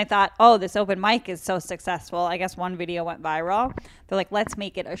 And then they thought, oh, this open mic is so successful. I guess one video went viral. They're like, let's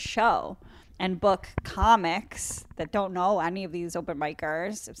make it a show. and book comics that don't know any of these open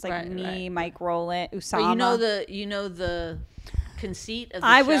micers. It's like me, Mike Rowland, Usama. But you know the conceit of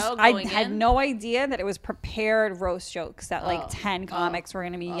the show I had no idea that it was prepared roast jokes that like 10 comics were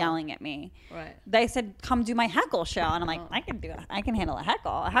going to be yelling at me. Right. They said, come do my heckle show. And I'm like, I can handle a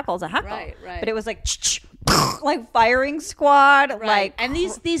heckle. A heckle's a heckle. Right. But it was like, like firing squad. Right. Like, and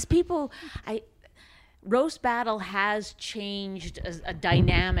these people, Roast Battle has changed a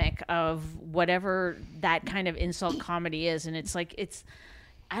dynamic of whatever that kind of insult comedy is. And it's like,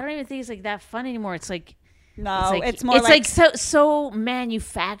 I don't even think it's like that fun anymore. It's like, no, it's more like so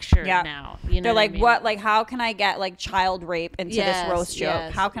manufactured now. You know, they're like, what I mean? like, how can I get like child rape into this roast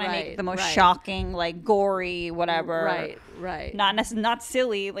joke? How can I make the most shocking, like gory, whatever? Right. Not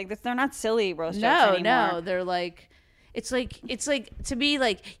silly. Like they're not silly roast jokes anymore. No, they're like, it's like to be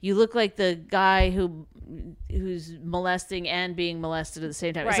like you look like the guy who's molesting and being molested at the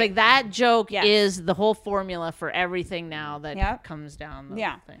same time. It's like that joke is the whole formula for everything now that comes down the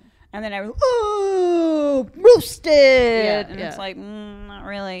thing. And then I was, oh, roasted. And it's like, not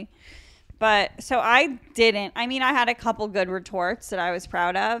really. But so I didn't. I mean, I had a couple good retorts that I was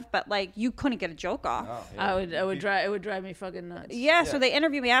proud of, but like you couldn't get a joke off. Oh, yeah. It would drive me fucking nuts. Yeah, so they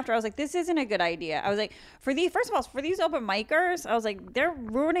interviewed me after. I was like, this isn't a good idea. I was like, first of all, for these open micers, I was like, they're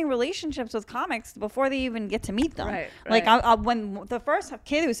ruining relationships with comics before they even get to meet them. Right. Like when the first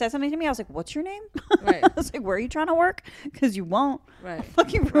kid who said something to me, I was like, what's your name? Right. I was like, where are you trying to work? Because you won't. Right. I'll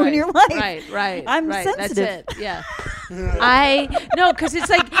fucking ruin your life. Right. I'm sensitive. That's it. Yeah. No, because it's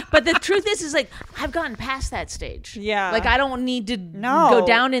like, but the truth is like, I've gotten past that stage. Yeah. Like I don't need to go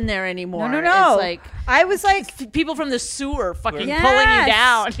down in there anymore. No. It's like I was like people from the sewer fucking pulling you Yes.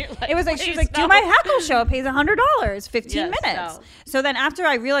 down. You're like, it was like she was please like, do no. my heckle show. It pays $100, 15 Yes, minutes. no. So then after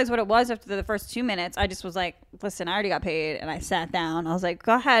I realized what it was after the first 2 minutes, I just was like, listen, I already got paid, and I sat down. I was like,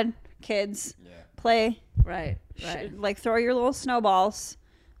 go ahead, kids, play. Right. Like throw your little snowballs.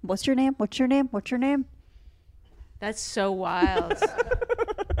 What's your name? What's your name? What's your name? That's so wild.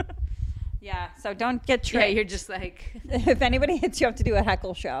 Yeah. So don't get Yeah, tricked. you're just like If anybody hits you up to do a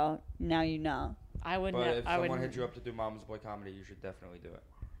heckle show, now you know. I wouldn't. But if I someone wouldn't. hit you up to do Mama's Boy comedy, you should definitely do it.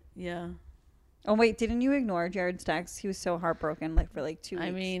 Yeah. Oh wait, didn't you ignore Jared's text? He was so heartbroken, like for like 2 weeks.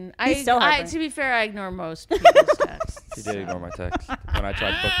 I mean, He's still heartbroken. to be fair, I ignore most people's texts. She did ignore my text when I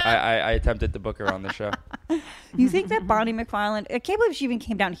tried. I attempted to book her on the show. You think that Bonnie McFarlane? I can't believe she even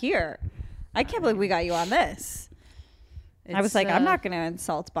came down here. I can't believe we got you on this. I was like, I'm not going to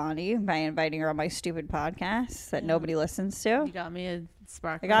insult Bonnie by inviting her on my stupid podcast that nobody listens to. You got me a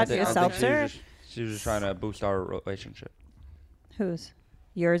sparkle. I got you a I think seltzer. she was just trying to boost our relationship. Whose?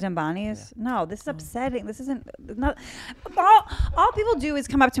 Yours and Bonnie's? Yeah. No, this is upsetting. This isn't. Not, all people do is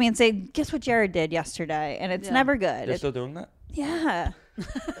come up to me and say, "Guess what Jared did yesterday?" And it's never good. They're still doing that? Yeah.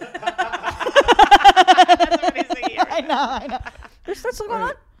 I know. There's still going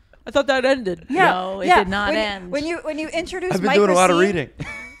on. I thought that ended. Yeah. No, it did not end. When you introduced I've been Mike doing a lot of Racine- reading.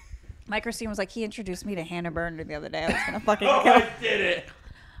 Mike Racine was like, he introduced me to Hannah Berner the other day. I was gonna fucking I did it.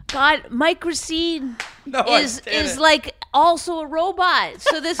 God, Mike Racine No, is like also a robot.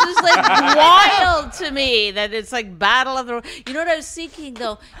 So this is like wild to me that it's like battle of the. You know what I was thinking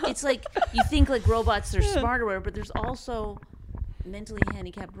though? It's like you think like robots are smart or whatever, but there's also mentally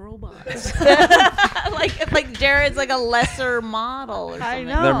handicapped robots. like Jared's like a lesser model or something. I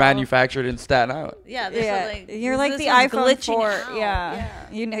know. They're manufactured in Staten Island. Yeah, Yeah, you're like this the one's iPhone glitching 4. out. Yeah.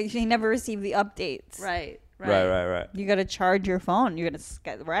 You know, you never receive the updates. Right. Right. You got to charge your phone. You got to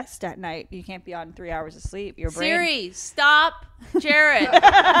get rest at night. You can't be on 3 hours of sleep. Your brain. Siri, stop Jared.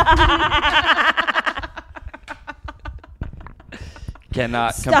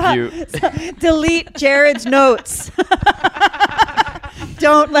 Cannot compute. Delete Jared's notes.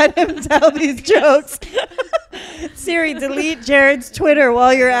 Don't let him tell these jokes. Siri, delete Jared's Twitter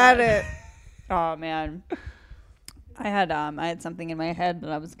while you're at it. Oh man. I had something in my head that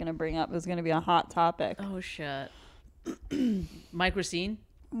I was gonna bring up. It was gonna be a hot topic. Oh shit. Mike Racine?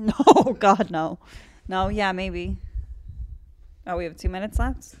 No, God, no. No, yeah, maybe. Oh, we have 2 minutes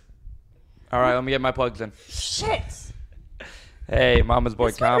left? All right, let me get my plugs in. Shit. Hey, Mama's Boy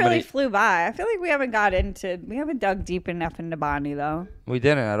This one comedy. really flew by. I feel like we haven't dug deep enough into Bonnie though. We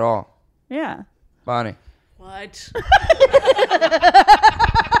didn't at all. Yeah. Bonnie. What?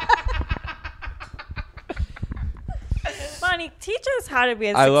 Bonnie, teach us how to be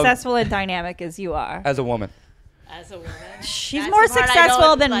as I love- successful and dynamic as you are. As a woman. As a woman. She's That's more the part I successful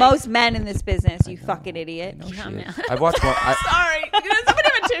don't than like. most men in this business, you fucking idiot. No, she Yeah, is. man. I've watched one. Sorry. Does somebody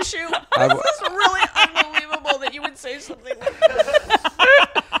have a tissue? I've- This is really unbelievable that you would say something like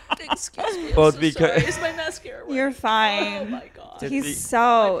that. Excuse me. Well, I'm so because- sorry. Is my mascara wet? You're fine. Oh my god.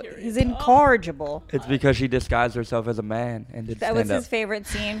 He's incorrigible. It's because she disguised herself as a man and did That was stand his up. favorite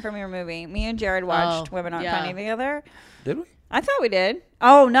scene from your movie. Me and Jared watched Women Aren't Funny together. Did we? I thought we did.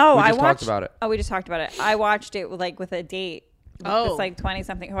 Oh no, We I just watched. talked about it. Oh, we just talked about it. I watched it with a date. This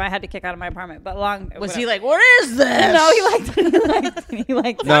 20-something who I had to kick out of my apartment. But Was he like, what is this? No, he liked it. He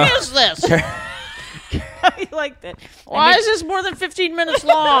liked it. No. What is this? He liked it. Why is this more than 15 minutes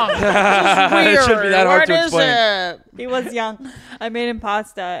long? This is weird. It shouldn't be that hard What to is explain. it? He was young. I made him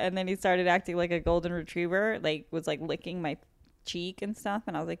pasta, and then he started acting like a golden retriever. Was licking my cheek and stuff,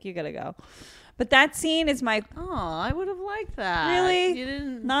 and I was like, "You gotta go." But that scene is my Oh, I would have liked that. really You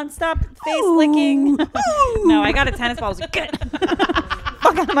didn't. nonstop face licking. No, I got a tennis ball. I was like, "Good."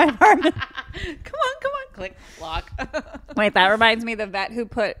 Fuck out of my apartment. Come on. Click, lock. Wait, that reminds me. The vet who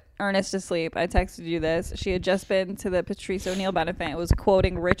put Ernest to sleep. I texted you this. She had just been to the Patrice O'Neill benefit. It was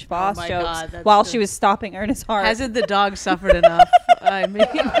quoting Rich Voss my jokes God, that's while so- she was stopping Ernest's heart. Hasn't the dog suffered enough? I mean,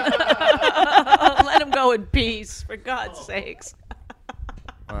 let him go in peace, for God's sakes.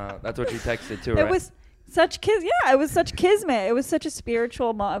 Wow, that's what you texted too, It right? was such it was such kismet. It was such a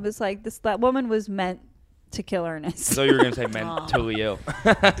spiritual moment. It was like that woman was meant to kill Ernest. I thought you were going to say mentally ill.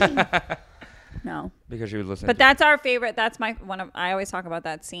 No. Because she was listening. But that's our favorite. That's I always talk about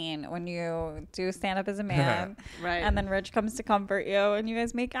that scene when you do stand up as a man. Right. And then Rich comes to comfort you and you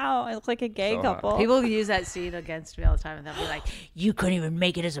guys make out. It looks like a gay So couple. People use that scene against me all the time, and they'll be like, "You couldn't even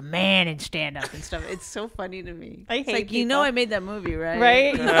make it as a man in stand up and stuff." It's so funny to me. I It's hate like, you people. know, I made that movie, right?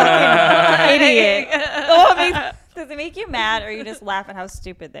 Right? You fucking idiot. Does it make you mad or you just laugh at how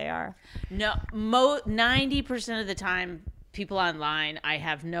stupid they are? No, 90% of the time, people online, I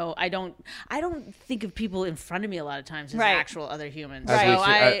don't think of people in front of me a lot of times as Right. actual other humans. As So we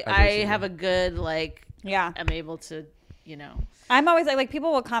see- as we I see have them. a good Yeah. I'm able to, I'm always like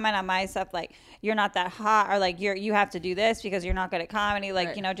people will comment on my stuff like you're not that hot or like you have to do this because you're not good at comedy,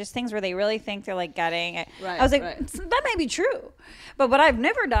 like Right. just things where they really think they're like getting it. Right, I was like right. that may be true, but what I've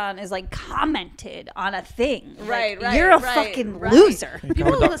never done is like commented on a thing. Right, Like, right, you're a right, fucking right. loser.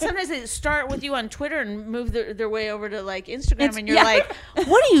 People sometimes they start with you on Twitter and move their way over to like Instagram, It's- and you're yeah. like,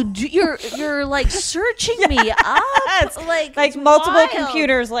 "What do you do? You're like searching me up, like Like it's multiple wild.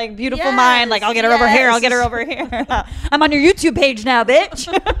 computers, like beautiful Yes, mind. Like I'll get her over here. I'll yes. get her over here. I'm on your YouTube page now, bitch.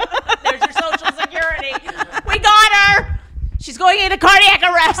 There's your social security. We got her. She's going into cardiac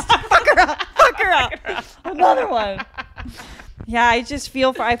arrest. Fuck her up. Another one. Yeah, I just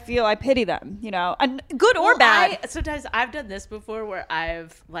I pity them, and good or Well, bad. Sometimes I've done this before where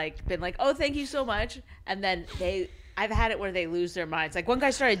I've like been like, "Oh, thank you so much," and then I've had it where they lose their minds. Like one guy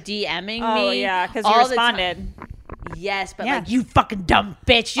started DMing Oh me. yeah, because you all the time. responded. Yes, but Yeah. like, you fucking dumb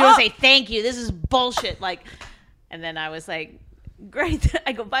bitch. You don't Oh. say thank you. This is bullshit. Like, and then I was like, great.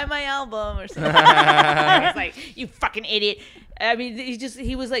 I go buy my album or something. I was like, you fucking idiot. I mean,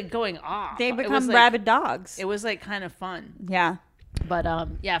 he was like going off. They It was, become like- rabid dogs. It was like kind of fun. Yeah. But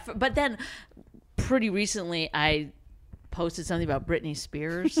but then pretty recently I posted something about Britney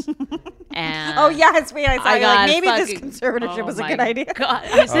Spears. And Oh yes, wait. I saw I you got like maybe this fucking- conservatorship oh was a my good idea. God.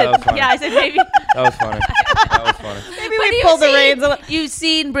 I said, that was funny. yeah, I said maybe. That was funny. That was funny. Maybe But we you've pulled the seen- reins. A little. You've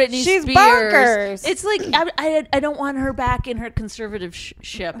seen Britney She's Spears. bonkers. It's like I don't want her back in her conservative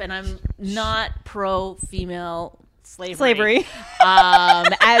ship, and I'm not pro female slavery.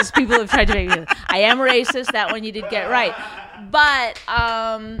 As people have tried to make me. I am racist. That one you did get right. But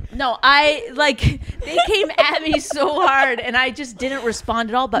no, I like they came at me so hard, and I just didn't respond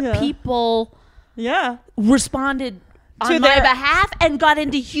at all. But Yeah. people Yeah. responded To on my their- behalf and got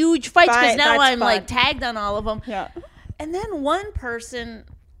into huge fights because Right, now that's I'm fun. like tagged on all of them. Yeah. And then one person,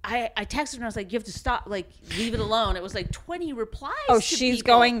 I texted her and I was like, you have to stop, like, leave it alone. It was like 20 replies. Oh, to she's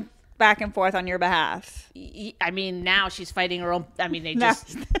people. going back and forth on your behalf. I mean, now she's fighting her own. I mean, they No.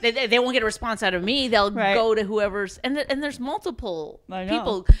 just they won't get a response out of me. They'll Right. go to whoever's and there's multiple I know.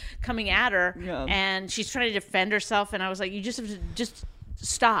 people coming at her, Yeah. and she's trying to defend herself. And I was like, you just have to just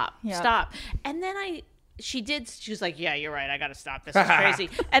stop. And then she was like, yeah, you're right. I got to stop. This is crazy.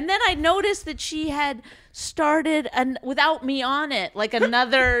 And then I noticed that she had started without me on it, like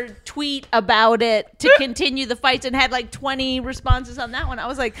another tweet about it to continue the fights, and had like 20 responses on that one. I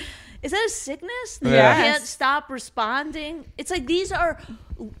was like, is that a sickness? That Yes. you can't stop responding? It's like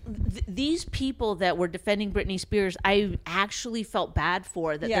these people that were defending Britney Spears, I actually felt bad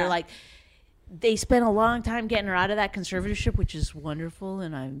for that. Yeah. They're like, they spent a long time getting her out of that conservatorship, which is wonderful,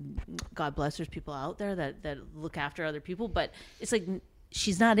 and God bless there's people out there that look after other people, but it's like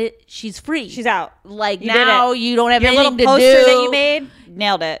she's not it. She's free. She's out. Like You now did it. you don't have Your little anything to poster do. that you made,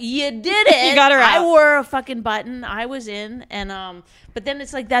 nailed it. You did it. You got her I out. wore a fucking button. I was in, and but then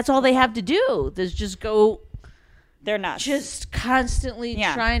it's like that's all they have to do. Is just go They're nuts. just constantly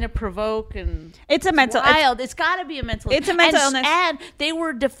Yeah. trying to provoke, and It's a mental wild. It's got to be a mental. It's a mental and, illness. and they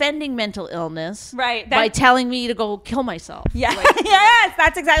were defending mental illness, Right, by that- telling me to go kill myself. Yeah. Yes,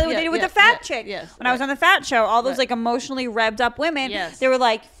 that's exactly what Yeah, they did with yeah, the fat yeah, chick. yes, When I was right. on the fat show, all those Right. like emotionally revved up women, Yes. they were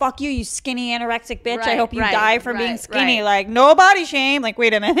like, "Fuck you, you skinny anorexic bitch. I Right, hope you right, die from being right, skinny." right. Like, no body shame. Like,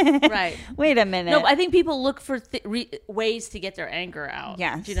 wait a minute. Right. Wait a minute. No, I think people look for ways to get their anger out.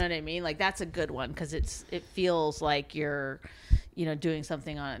 Yes. Do you know what I mean? Like that's a good one because it feels like you're, doing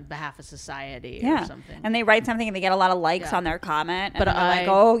something on behalf of society or something. And they write something and they get a lot of likes Yeah. on their comment. And But they're like,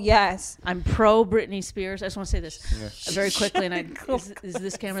 I- oh, yes. I'm pro Britney Spears. I just want to say this very quickly, and is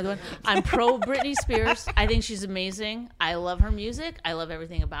this camera the one? I'm pro Britney Spears. I think she's amazing. I love her music. I love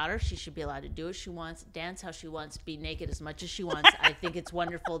everything about her. She should be allowed to do what she wants, dance how she wants, be naked as much as she wants. I think it's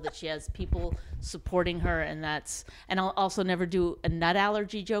wonderful that she has people supporting her, and I'll also never do a nut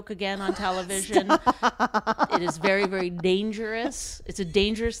allergy joke again on television. It is very, very dangerous. It's a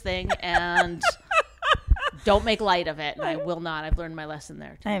dangerous thing, and don't make light of it. And I will not. I've learned my lesson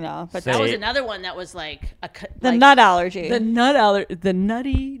there. I know. But Say That was it. another one that was like the nut allergy. the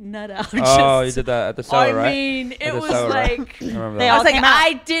nutty nut allergy. Oh, you did that at the cellar, I right? mean, it At the was cellar, right? like I remember They that. I all was like, came out.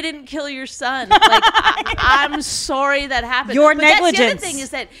 I didn't kill your son. Like, I'm sorry that happened. Your but That's the other negligence. thing is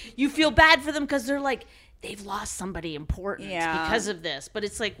that you feel bad for them because they're like, they've lost somebody important Yeah. because of this. But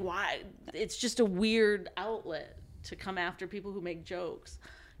it's like, why? It's just a weird outlet to come after people who make jokes.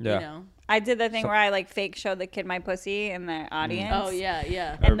 Yeah. You know? I did the thing where I like fake showed the kid my pussy in the audience. Oh, yeah,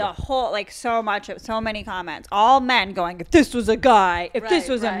 yeah. And the whole, like, so many comments, all men going, if this was a guy, if this Right,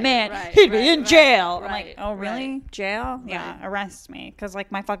 was a right, man, right, he'd be right, in right, jail. I'm right, like, oh, really? right. Jail? Yeah, arrest me. Because,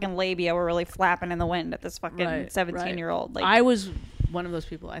 like, my fucking labia were really flapping in the wind at this fucking Right, 17-year-old. Like, I was one of those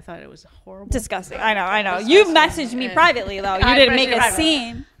people. I thought it was horrible. disgusting. I know. You messaged me privately, though. You I didn't messaged make you a privately.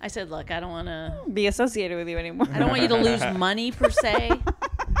 scene. I said, look, I don't want to. Be associated with you anymore. I don't want you to lose money per se,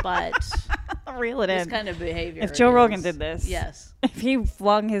 but Reel it this in. kind of behavior. If Joe Rogan is- did this. yes. If he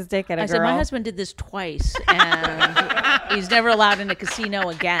flung his dick at a I girl. said my husband did this twice, and he's never allowed in a casino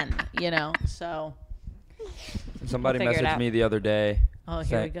again. So. Somebody We'll figure it messaged out. me the other day Oh,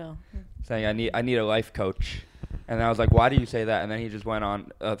 here Say- we go. saying I need a life coach. And I was like, why do you say that? And then he just went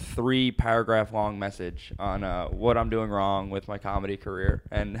on a 3-paragraph long message on what I'm doing wrong with my comedy career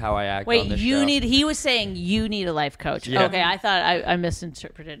and how I act on Wait, this show. he was saying you need a life coach. Yeah. Okay, I thought I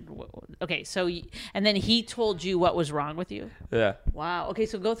misinterpreted. Okay, so, and then he told you what was wrong with you? Yeah. Wow. Okay,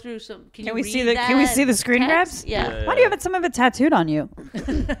 so go through some. Can we you see read the- can we that see the screen text? grabs? Yeah. Why do you have some of it tattooed on you?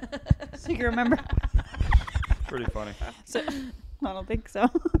 So you can remember. Pretty funny. So, I don't think so.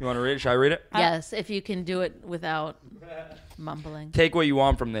 You want to read it? Should I read it? Yes, if you can do it without mumbling. Take what you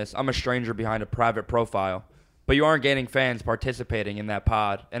want from this. I'm a stranger behind a private profile. But you aren't gaining fans participating in that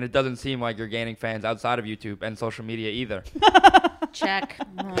pod. And it doesn't seem like you're gaining fans outside of YouTube and social media either. Check.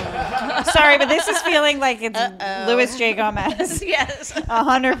 Sorry, but this is feeling like it's Louis J. Gomez. Yes.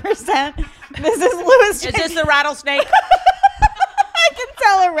 100%. This is Louis J. Is this the rattlesnake? I can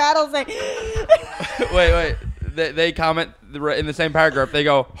tell a rattlesnake. Wait. They comment in the same paragraph. They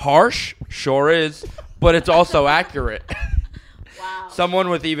go, harsh? Sure is. But it's also accurate. Wow. Someone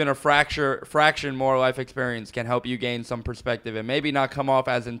with even a fraction more life experience can help you gain some perspective and maybe not come off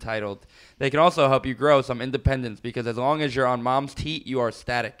as entitled. They can also help you grow some independence because as long as you're on mom's teat, you are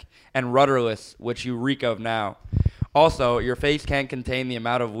static and rudderless, which you reek of now. Also, your face can't contain the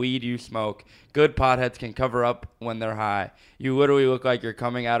amount of weed you smoke. Good potheads can cover up when they're high. You literally look like you're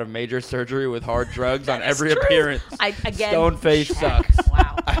coming out of major surgery with hard drugs on every appearance. Stone face sucks.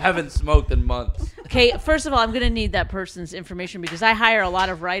 Wow. I haven't smoked in months. Okay, first of all, I'm going to need that person's information because I hire a lot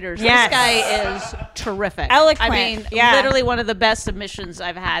of writers. Yes. This guy is terrific. Eloquent. I mean, Yeah. literally one of the best submissions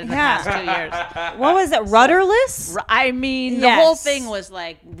I've had in the Yeah. past 2 years. What was it? Rudderless? I mean, the Yes. whole thing was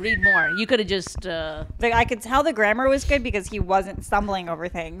like, read more. You could have just. Like, I could tell the grammar was good because he wasn't stumbling over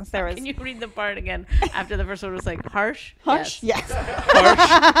things. There was Can you read the part again after the first one was like harsh? harsh. Yes.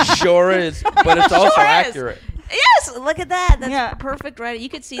 Harsh? Sure is. But it's also Sure is. accurate. Yes, look at that. That's Yeah. perfect writing. You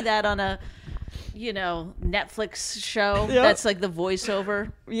could see that on a, Netflix show. Yep. That's like the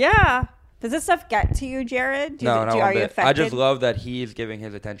voiceover. Yeah. Does this stuff get to you, Jared? No, are one you bit. affected? I just love that he's giving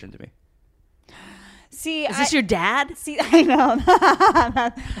his attention to me. See, Is this your dad? See, I know.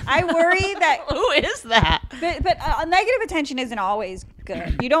 I worry that, Who is that? but negative attention isn't always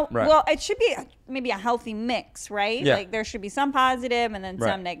good. You don't. Right. Well, it should be maybe a healthy mix, right? Yeah. Like there should be some positive and then Right.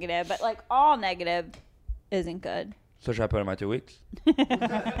 some negative, but like all negative isn't good. So should I put in my 2 weeks?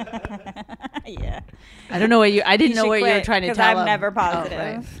 Yeah. I don't know what you. I didn't know should what you were quit, trying to 'cause tell I'm him. never Oh,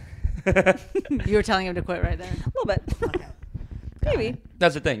 positive. right. You were telling him to quit right there. A little bit. Maybe.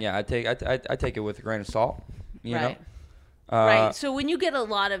 That's the thing. Yeah, I take it with a grain of salt. You Right. know. Right. So when you get a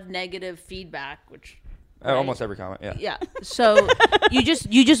lot of negative feedback, which right? Almost every comment. Yeah. Yeah. So you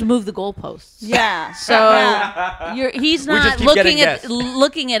just move the goalposts. Yeah. So he's We just not keep getting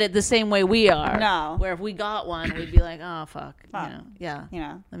looking at it the same way we are. No. Where if we got one, we'd be like, oh fuck. Fuck. You know, yeah. You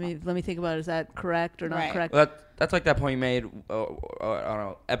know. Let me think about it. Is that correct or not Right. correct? Well, that's like that point you made on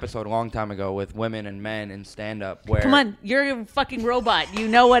an episode a long time ago with women and men in stand-up. Where Come on, you're a fucking robot. You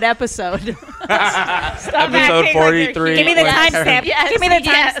know what episode? episode acting 43. Give me the when- timestamp. Yes, Give me the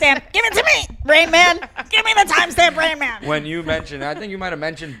yes. timestamp. Give it to me, Rain Man. Give me the timestamp, Rain Man. When you mentioned, I think you might have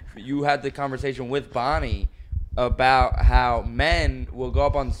mentioned you had the conversation with Bonnie about how men will go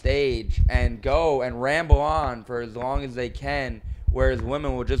up on stage and go and ramble on for as long as they can, whereas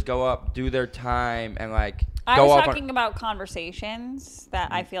women will just go up, do their time, and like I go was off talking about conversations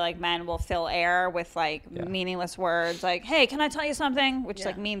that I feel like men will fill air with like meaningless words like, hey, can I tell you something? Which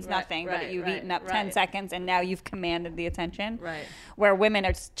like means nothing, but you've eaten up 10 seconds and now you've commanded the attention. Right. Where women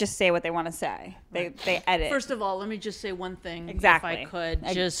are just say what they want to say. They edit. First of all, let me just say one thing, Exactly. if I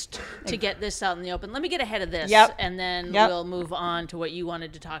could, just to get this out in the open. Let me get ahead of this, Yep. and then Yep. we'll move on to what you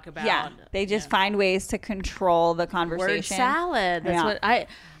wanted to talk about. Yeah, they just find ways to control the conversation. Word salad. That's Yeah. what I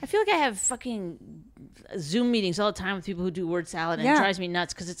feel like I have fucking Zoom meetings all the time with people who do word salad, and it drives me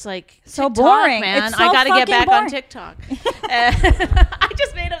nuts because it's like So TikTok, boring. man. It's so I got to get fucking back boring. on TikTok. I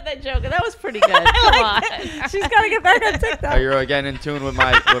just made up that joke, and that was pretty good. Come on. She's got to get back on TikTok. Oh, you're again in tune with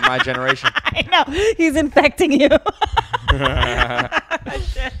my generation. I know. He's infecting you.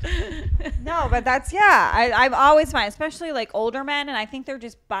 No, but that's, I've always find, especially like older men, and I think they're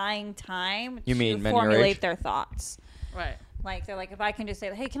just buying time You to mean men your formulate age? their thoughts. Right. Like, they're like, if I can just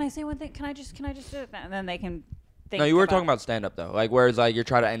say, hey, can I say one thing? Can I just do it? And then they can think No, you were talking about stand-up though. Like, whereas like you're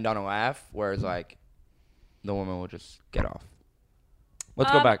trying to end on a laugh, whereas like the woman will just get off.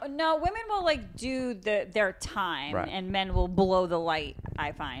 Let's go back. No, women will like do their time, Right. and men will blow the light,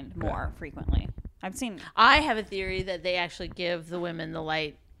 I find, more frequently. I've seen I have a theory that they actually give the women the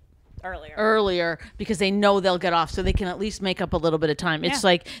light earlier. because they know they'll get off, so they can at least make up a little bit of time. It's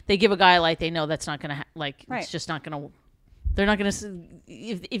like they give a guy a light, they know that's not going to Right. it's just not going to. They're not going to.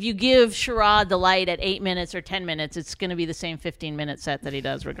 If you give Sherrod the light at 8 minutes or 10 minutes, it's going to be the same 15-minute set that he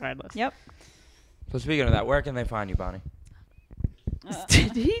does regardless. Yep. So speaking of that, where can they find you, Bonnie?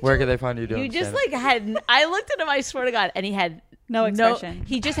 Did he? Where can they find you doing You just stand-up? like had. I looked at him. I swear to God, and he had No expression.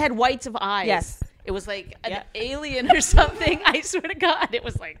 he just had whites of eyes. Yes. It was like an alien or something. I swear to God, it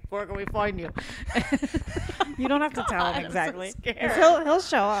was like, where can we find you? You don't have to tell God, him I'm so exactly. scared. He'll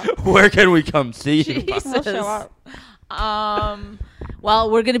show up. Where can we come see you? Jesus. He'll show up.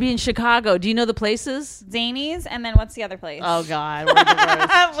 Well, we're going to be in Chicago. Do you know the places? Zanies, and then what's the other place? Oh God, we're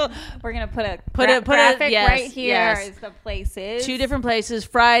diverse. We're gonna put a yes, graphic right here. yes. Is the places. 2 different places: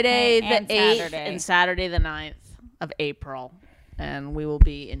 Friday And the 8th Saturday. and Saturday the 9th of April, and we will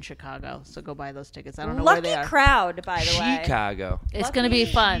be in Chicago. So go buy those tickets. I don't know Lucky where they are. crowd, by the way. Chicago. It's going to be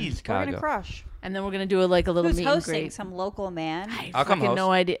fun, We're gonna Chicago. crush. and then we're going to do a little Who's meet and hosting? greet. Some local man. I'll come Fucking host.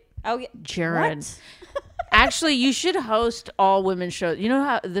 no idea. Oh, yeah. Jared. What? Actually, you should host all women's shows. You know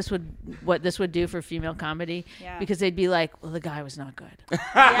how what this would do for female comedy? Yeah. Because they'd be like, well, the guy was not good. You know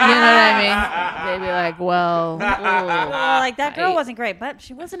what I mean? They'd be like, well, Well, like that girl I- wasn't great, but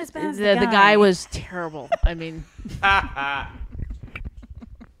she wasn't as bad as the guy was terrible. I mean,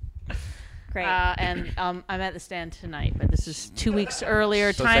 great. and I'm at the stand tonight, but this is 2 weeks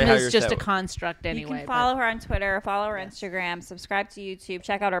earlier. So Time say how is your just set a was. construct you anyway. can follow her on Twitter, follow her Instagram, subscribe to YouTube,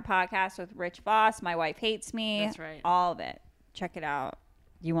 check out her podcast with Rich Voss. My Wife Hates Me. That's right. All of it. Check it out.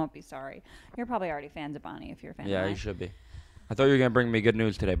 You won't be sorry. You're probably already fans of Bonnie if you're a fan. Yeah, of you mine. should be. I thought you were gonna bring me good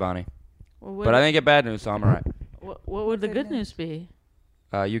news today, Bonnie, Well, but I didn't get bad news, so I'm alright. what would the good news be?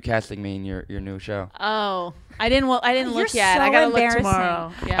 You casting me in your new show. Oh, I didn't look You're yet. I so gotta look embarrassing.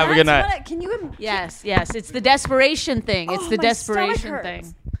 tomorrow. Yeah. Have a good night. Can you? Yes. It's the desperation thing. It's Oh, the my stomach desperation hurts.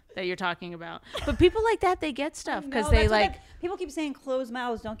 thing that you're talking about. But people like that, they get stuff because No, they that's what like. people keep saying closed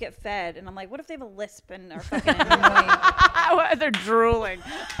mouths don't get fed, and I'm like, what if they have a lisp and are fucking annoying? They're drooling.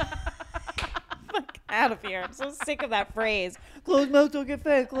 Out of here! I'm so sick of that phrase. Closed mouths don't get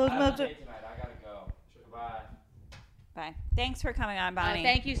fed. Closed mouths. Tonight, I gotta go. Goodbye. Bye. Thanks for coming on, Bonnie.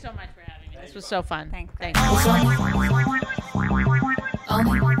 Thank you so much for having me. This was so fun. Thanks. Thanks.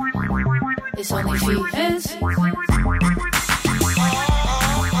 It's only she is.